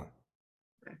that one.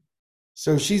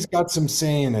 So she's got some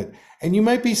say in it. And you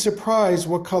might be surprised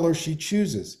what color she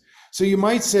chooses. So you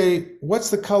might say, what's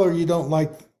the color you don't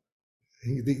like,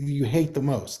 that you hate the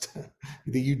most,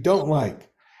 that you don't like?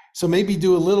 So maybe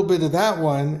do a little bit of that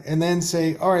one and then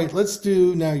say, all right, let's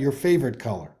do now your favorite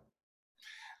color.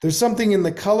 There's something in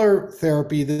the color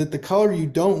therapy that the color you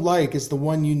don't like is the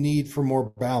one you need for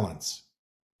more balance.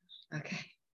 Okay.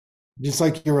 Just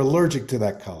like you're allergic to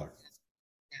that color.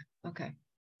 Okay.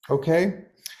 Okay.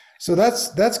 So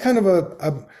that's kind of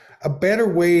a better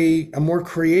way, a more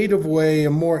creative way, a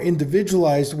more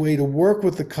individualized way to work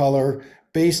with the color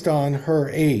based on her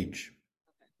age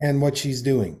and what she's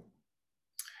doing.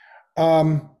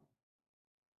 Um,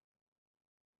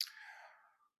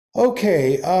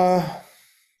 okay.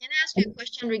 Can I ask you a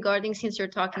question regarding, since you're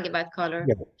talking about color?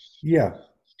 Yeah. Yeah.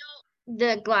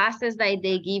 The glasses that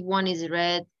they give, one is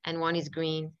red and one is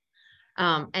green.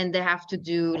 And they have to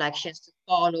do like she has to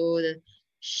follow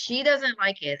she doesn't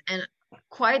like it. And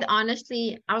quite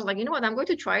honestly, I was like, you know what, I'm going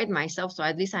to try it myself, so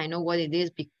at least I know what it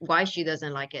is, why she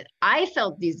doesn't like it. I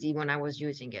felt dizzy when I was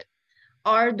using it.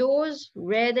 Are those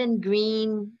red and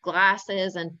green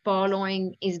glasses and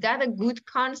following, is that a good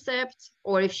concept?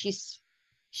 Or if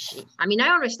I mean, I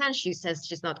understand she says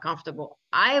she's not comfortable.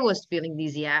 I was feeling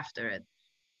dizzy after it.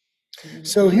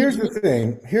 So Do you here's the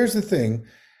thing. Here's the thing.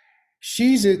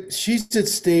 She's at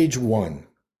stage one.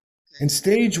 And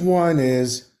stage one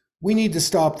is we need to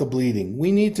stop the bleeding.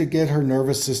 We need to get her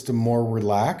nervous system more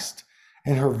relaxed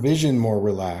and her vision more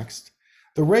relaxed.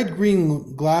 The red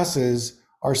green glasses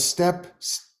are step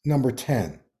number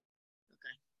 10.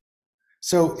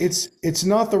 So it's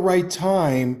not the right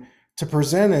time to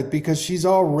present it because she's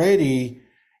already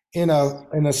in a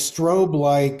strobe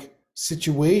like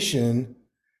situation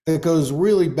that goes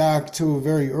really back to a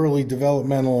very early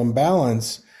developmental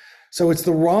imbalance. So it's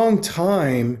the wrong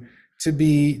time to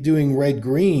be doing red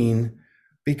green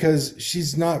because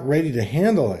she's not ready to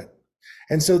handle it.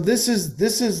 And so this is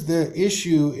the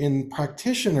issue in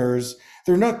practitioners.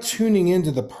 They're not tuning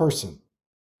into the person,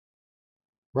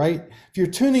 right? If you're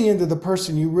tuning into the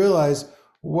person, you realize,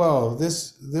 whoa,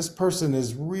 this person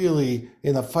is really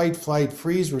in a fight, flight,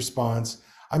 freeze response.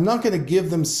 I'm not going to give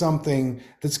them something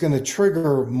that's going to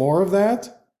trigger more of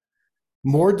that,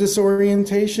 more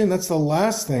disorientation. That's the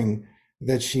last thing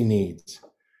that she needs.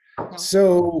 no.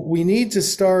 So we need to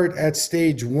start at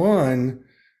stage one,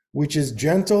 which is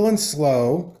gentle and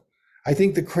slow. I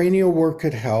think the cranial work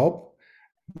could help.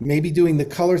 Maybe doing the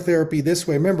color therapy this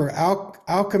way. Remember,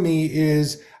 alchemy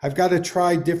is I've got to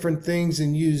try different things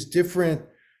and use different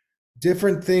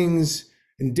things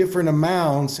in different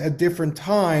amounts at different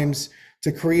times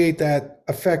to create that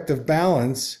effect of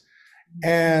balance.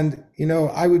 And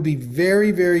I would be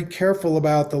very, very careful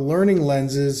about the learning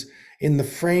lenses in the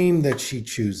frame that she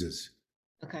chooses.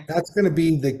 Okay. That's going to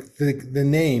be the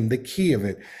name, the key of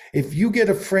it. If you get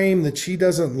a frame that she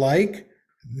doesn't like,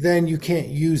 then you can't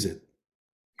use it.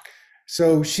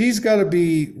 So she's got to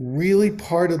be really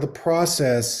part of the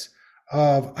process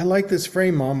of, I like this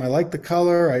frame, Mom. I like the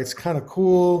color. It's kind of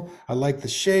cool. I like the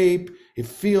shape. It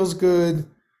feels good.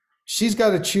 She's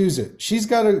got to choose it.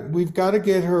 We've got to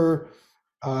get her,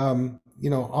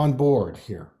 on board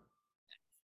here.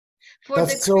 For the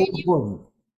That's so cranial, important.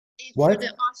 What?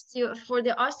 for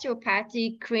the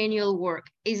osteopathic cranial work,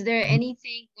 is there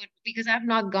anything, because I've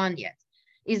not gone yet,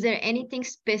 is there anything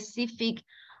specific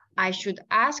I should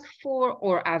ask for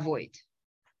or avoid?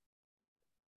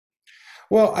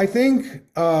 Well, I think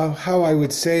how I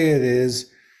would say it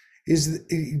is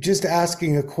just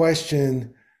asking a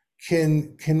question.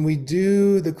 Can we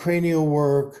do the cranial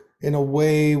work in a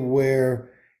way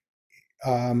where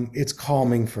it's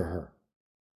calming for her?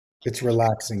 It's Okay.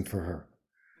 relaxing for her.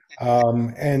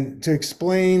 Okay. And to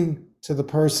explain to the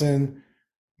person,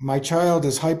 my child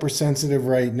is hypersensitive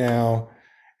right now,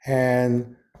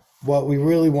 and what we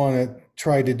really want to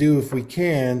try to do, if we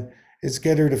can, is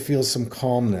get her to feel some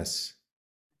calmness,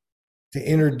 to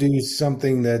introduce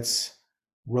something that's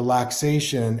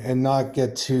relaxation and not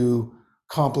get too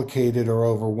complicated or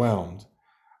overwhelmed.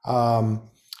 Um,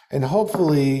 and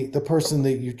hopefully, the person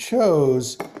that you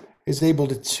chose is able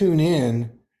to tune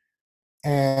in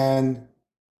and,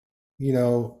 you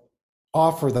know,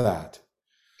 offer that.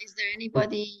 Is there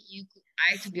anybody you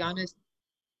could, to be honest,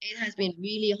 it has been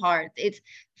really hard. It's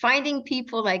finding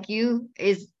people like you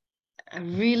is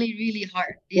really, really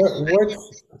hard. What I what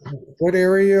can, what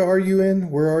area are you in?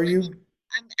 Where are you?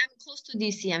 I'm close to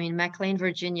DC. I'm in McLean,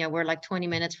 Virginia. We're like 20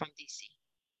 minutes from DC.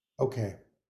 Okay.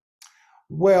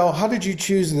 Well, how did you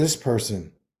choose this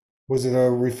person? Was it a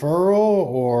referral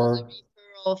It was a or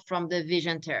referral from the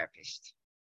vision therapist,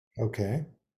 okay.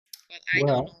 but I don't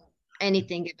Well, know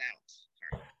anything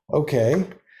about her. okay.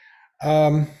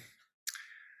 Um,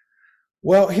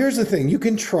 well, here's the thing. You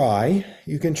can try.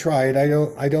 You can try it.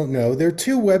 I don't know. There are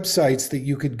two websites that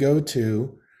you could go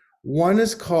to. One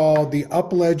is called the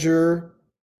Upledger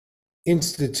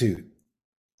Institute.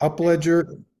 Okay. Upledger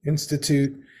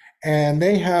Institute, and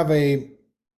they have a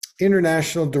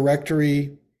international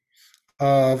directory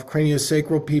of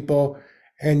craniosacral people,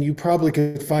 and you probably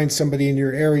could find somebody in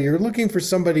your area. You're looking for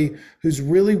somebody who's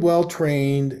really well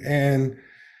trained and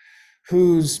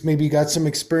who's maybe got some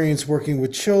experience working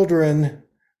with children,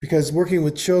 because working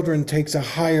with children takes a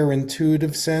higher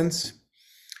intuitive sense.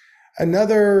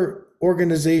 Another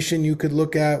organization you could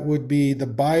look at would be the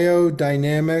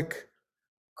Biodynamic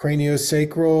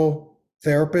Craniosacral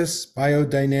Therapists,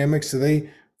 biodynamics. So they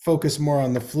focus more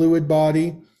on the fluid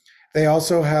body. They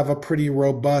also have a pretty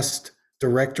robust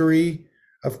directory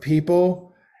of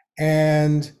people.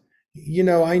 And,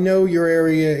 I know your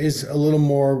area is a little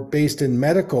more based in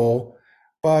medical,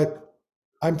 but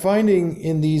I'm finding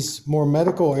in these more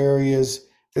medical areas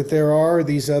that there are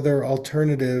these other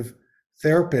alternative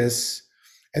therapists,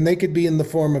 and they could be in the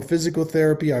form of physical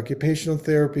therapy, occupational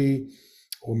therapy,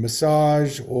 or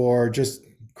massage, or just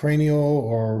cranial,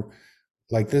 or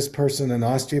like this person, an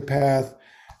osteopath.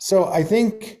 So I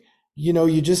think,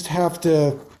 you just have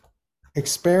to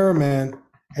experiment,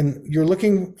 and you're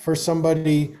looking for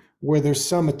somebody where there's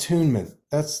some attunement.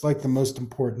 That's like the most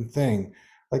important thing.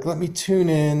 Like, let me tune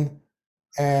in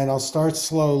and I'll start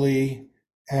slowly.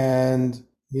 And,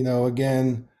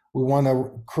 again, we want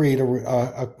to create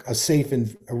a safe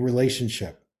a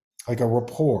relationship, like a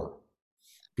rapport,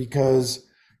 because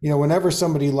whenever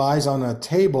somebody lies on a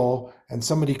table and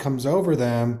somebody comes over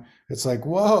them, it's like,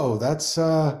 whoa, that's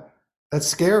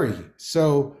scary.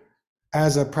 So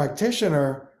as a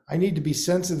practitioner, I need to be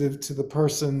sensitive to the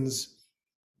person's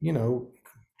you know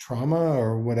trauma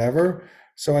or whatever.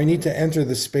 So I need to enter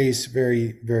the space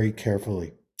very, very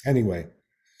carefully. Anyway,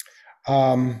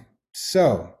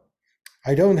 so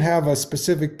I don't have a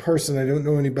specific person. I don't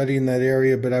know anybody in that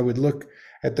area, but I would look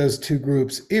at those two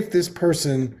groups if this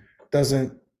person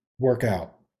doesn't work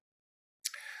out.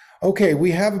 Okay, we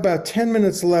have about 10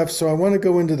 minutes left, so I want to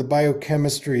go into the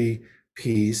biochemistry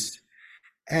piece.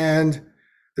 And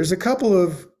there's a couple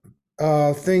of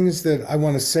things that I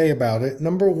want to say about it.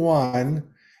 Number one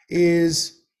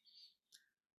is,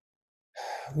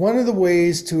 one of the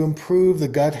ways to improve the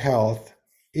gut health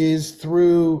is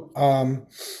through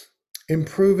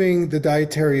improving the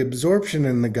dietary absorption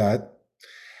in the gut.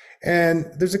 And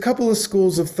there's a couple of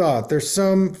schools of thought. There's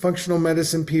some functional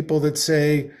medicine people that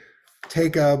say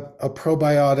take a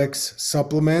probiotics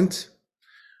supplement.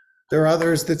 There are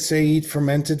others that say eat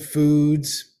fermented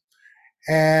foods.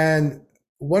 And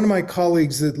one of my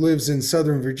colleagues that lives in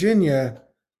Southern Virginia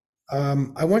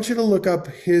I want you to look up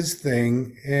his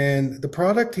thing, and the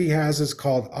product he has is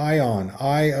called Ion,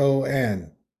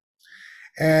 ION,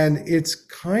 and it's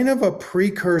kind of a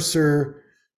precursor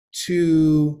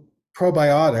to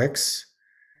probiotics,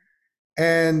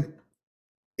 and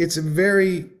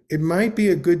it might be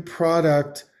a good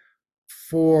product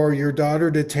for your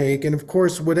daughter to take. And of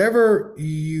course, whatever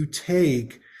you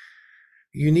take,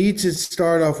 you need to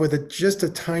start off with just a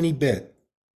tiny bit,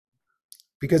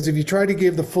 because if you try to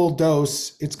give the full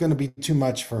dose, it's going to be too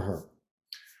much for her.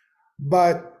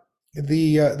 But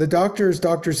the doctor is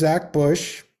Dr. Zach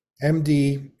Bush,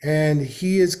 MD, and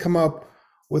he has come up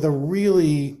with a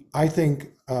really, I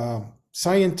think,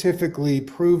 scientifically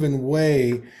proven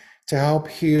way to help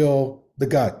heal the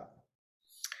gut.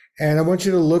 And I want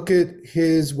you to look at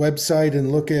his website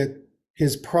and look at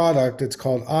his product. It's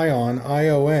called Ion,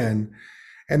 ION,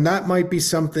 and that might be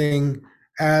something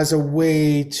as a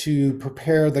way to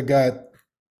prepare the gut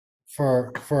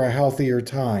for a healthier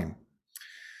time.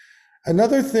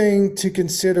 Another thing to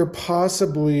consider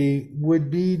possibly would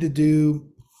be to do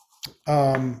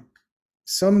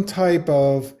some type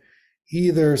of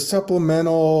either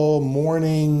supplemental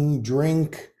morning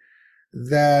drink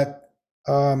that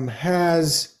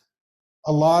has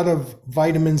a lot of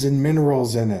vitamins and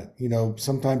minerals in it. You know,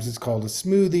 sometimes it's called a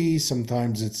smoothie,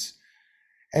 sometimes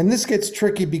and this gets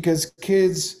tricky because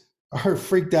kids are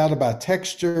freaked out about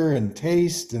texture and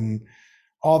taste and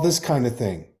all this kind of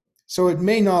thing. So it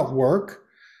may not work,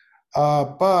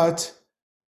 but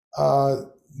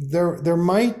there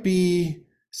might be,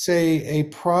 say, a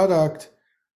product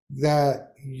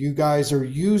that you guys are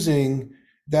using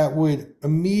that would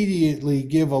immediately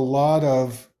give a lot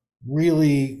of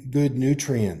really good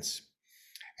nutrients.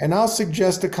 And I'll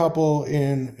suggest a couple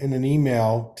in an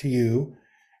email to you,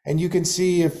 and you can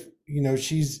see if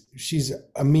she's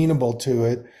amenable to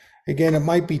it. Again, it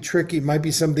might be tricky. It might be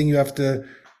something you have to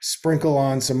sprinkle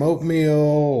on some oatmeal,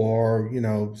 or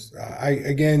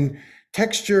again,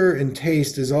 texture and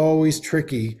taste is always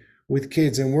tricky with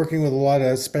kids, and working with a lot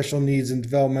of special needs and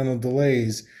developmental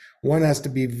delays. One has to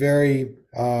be very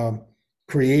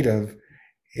creative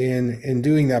in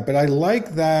doing that. But I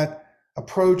like that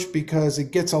approach because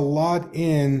it gets a lot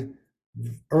in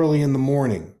early in the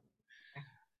morning.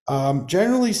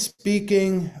 Generally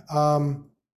speaking,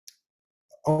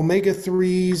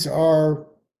 omega-3s are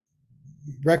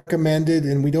recommended,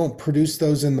 and we don't produce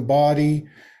those in the body.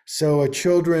 So a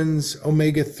children's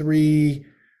omega-3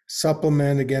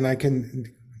 supplement, again, I can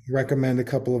recommend a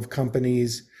couple of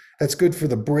companies. That's good for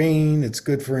the brain, it's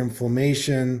good for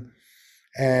inflammation,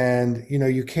 and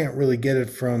you can't really get it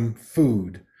from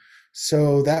food.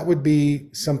 So that would be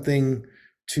something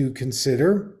to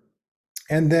consider.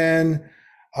 And then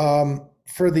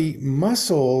for the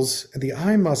muscles, the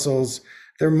eye muscles,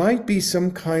 there might be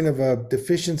some kind of a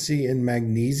deficiency in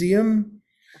magnesium.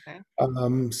 Okay.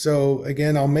 So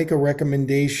again, I'll make a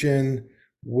recommendation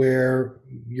where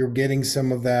you're getting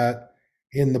some of that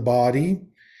in the body.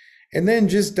 And then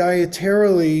just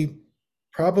dietarily,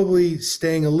 probably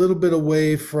staying a little bit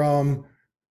away from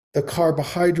the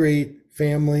carbohydrate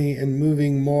family and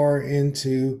moving more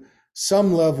into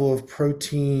some level of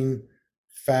protein,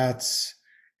 fats,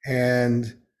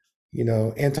 and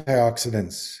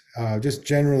antioxidants, just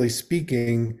generally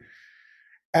speaking,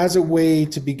 as a way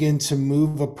to begin to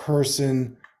move a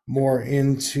person more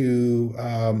into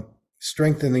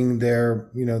strengthening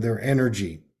their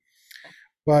energy.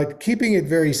 But keeping it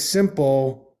very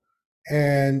simple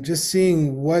and just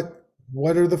seeing what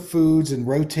are the foods and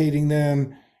rotating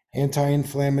them,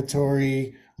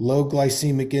 anti-inflammatory, low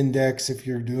glycemic index if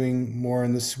you're doing more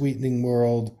in the sweetening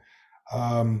world.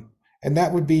 And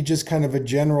that would be just kind of a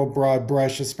general broad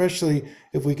brush, especially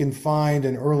if we can find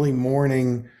an early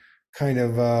morning kind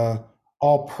of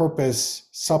all-purpose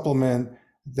supplement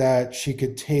that she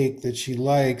could take that she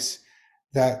likes,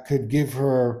 that could give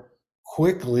her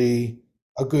quickly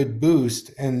a good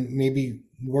boost, and maybe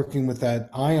working with that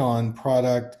Ion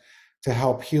product to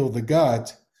help heal the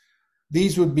gut.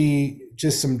 These would be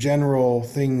just some general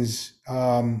things,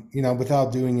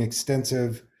 without doing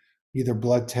extensive either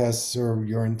blood tests or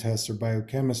urine tests or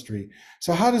biochemistry.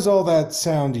 So how does all that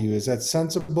sound to you? Is that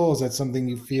sensible? Is that something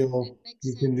you feel It makes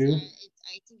you can sense. do?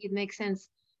 I think it makes sense.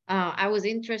 I was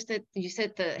interested. You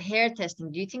said the hair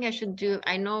testing. Do you think I should do?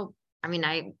 I know. I mean,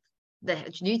 do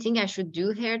you think I should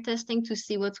do hair testing to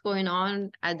see what's going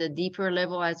on at the deeper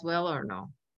level as well, or no?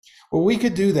 Well, we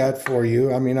could do that for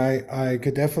you. I mean, I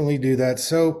could definitely do that.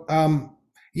 So,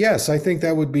 yes, I think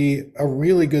that would be a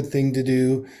really good thing to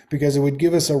do, because it would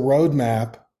give us a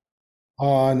roadmap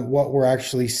on what we're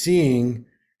actually seeing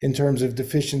in terms of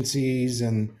deficiencies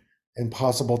and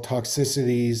possible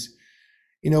toxicities.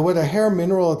 What a hair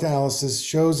mineral analysis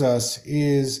shows us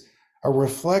is a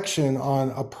reflection on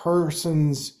a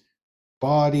person's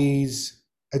body's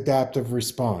adaptive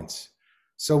response.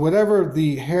 So whatever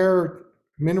the hair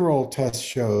mineral test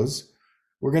shows,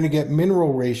 we're going to get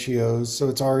mineral ratios. So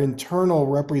it's our internal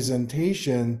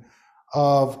representation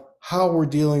of how we're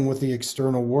dealing with the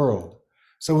external world.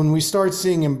 So when we start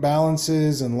seeing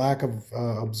imbalances and lack of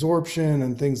absorption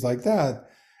and things like that,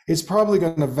 it's probably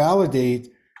going to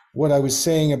validate what I was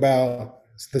saying about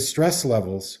the stress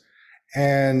levels.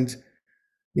 And,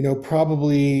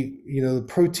 probably, the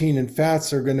protein and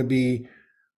fats are going to be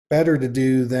better to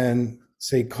do than,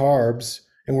 say, carbs.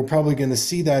 And we're probably going to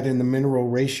see that in the mineral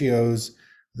ratios,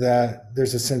 that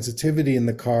there's a sensitivity in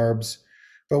the carbs,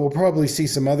 but we'll probably see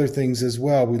some other things as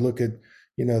well. We look at,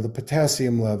 the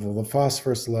potassium level, the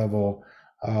phosphorus level,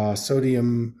 the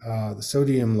sodium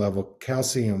level,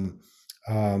 calcium,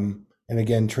 and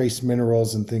again, trace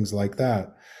minerals and things like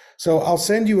that. So I'll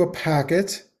send you a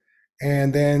packet,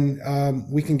 and then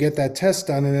we can get that test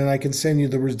done, and then I can send you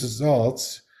the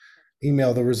results,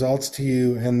 email the results to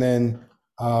you, and then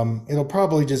it'll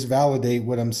probably just validate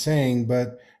what I'm saying.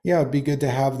 But yeah, it'd be good to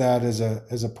have that as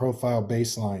a profile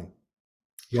baseline.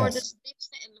 For the stiff,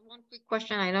 one quick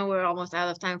question, I know we're almost out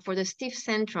of time. For the stiff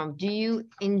syndrome, do you,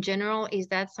 in general, is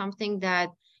that something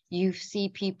that you see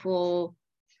people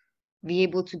be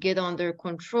able to get under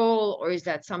control, or is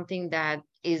that something that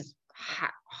is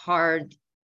hard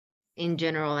in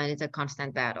general and it's a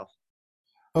constant battle?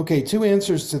 Okay, two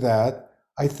answers to that.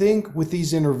 I think with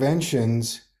these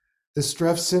interventions, the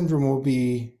stress syndrome will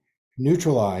be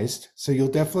neutralized, so you'll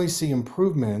definitely see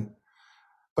improvement.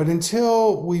 But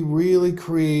until we really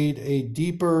create a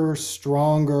deeper,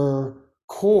 stronger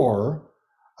core,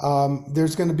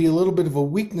 there's going to be a little bit of a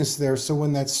weakness there. So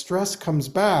when that stress comes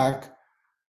back,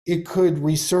 it could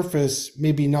resurface,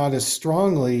 maybe not as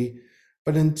strongly,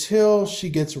 but until she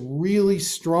gets really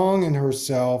strong in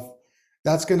herself,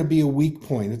 that's going to be a weak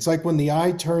point. It's like when the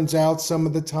eye turns out some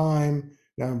of the time.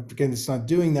 Now, again, it's not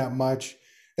doing that much.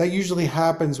 That usually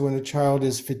happens when a child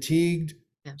is fatigued,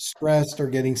 stressed, or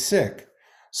getting sick.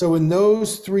 So in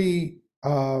those three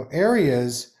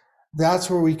areas, that's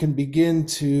where we can begin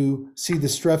to see the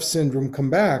stress syndrome come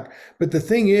back. But the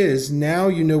thing is, now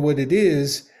you know what it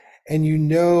is, and you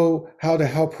know how to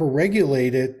help her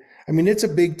regulate it. I mean, it's a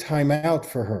big timeout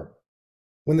for her.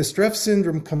 When the stress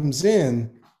syndrome comes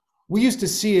in, we used to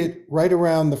see it right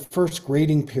around the first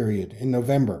grading period in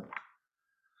November.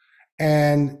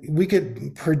 And we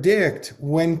could predict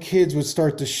when kids would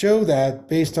start to show that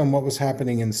based on what was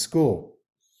happening in school.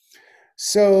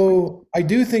 So I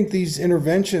do think these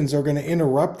interventions are going to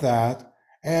interrupt that.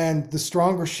 And the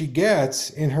stronger she gets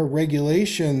in her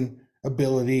regulation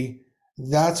ability,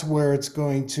 that's where it's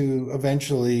going to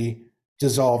eventually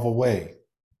dissolve away.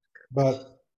 But,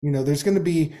 there's going to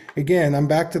be, again, I'm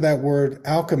back to that word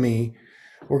alchemy.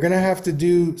 We're going to have to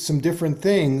do some different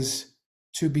things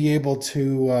to be able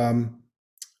to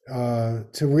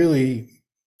really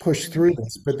push through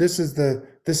this. But this is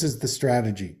the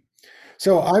strategy.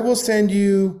 So I will send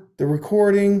you the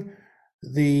recording,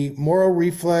 the Moro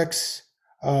Reflex.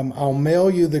 I'll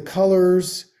mail you the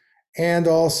colors and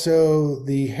also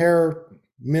the hair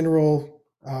mineral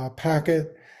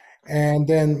packet. And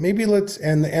then maybe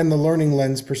and the Learning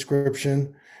Lens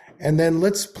prescription. And then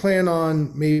let's plan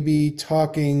on maybe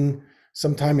talking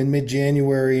sometime in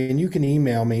mid-January, and you can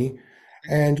email me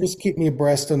and just keep me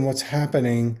abreast on what's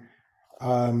happening.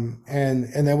 And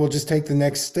then we'll just take the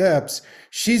next steps.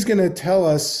 She's going to tell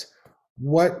us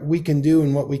what we can do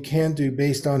and what we can't do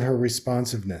based on her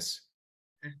responsiveness.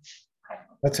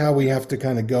 That's how we have to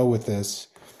kind of go with this.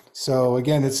 So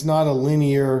again, it's not a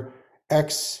linear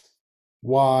X,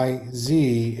 Y,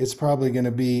 Z. It's probably going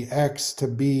to be X to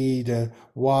B to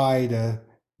Y to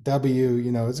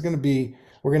W. It's going to be,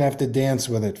 we're going to have to dance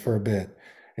with it for a bit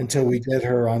until we get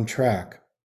her on track.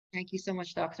 Thank you so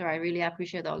much, doctor. I really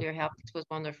appreciate all your help. It was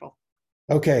wonderful.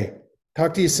 Okay.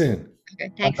 Talk to you soon.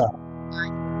 Okay, thanks. Bye-bye.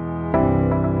 Bye.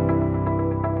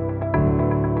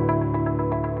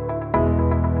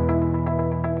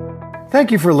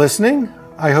 Thank you for listening.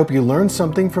 I hope you learned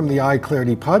something from the Eye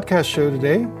Clarity podcast show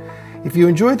today. If you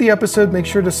enjoyed the episode, make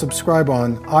sure to subscribe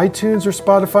on iTunes or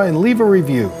Spotify and leave a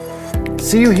review.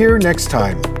 See you here next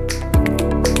time.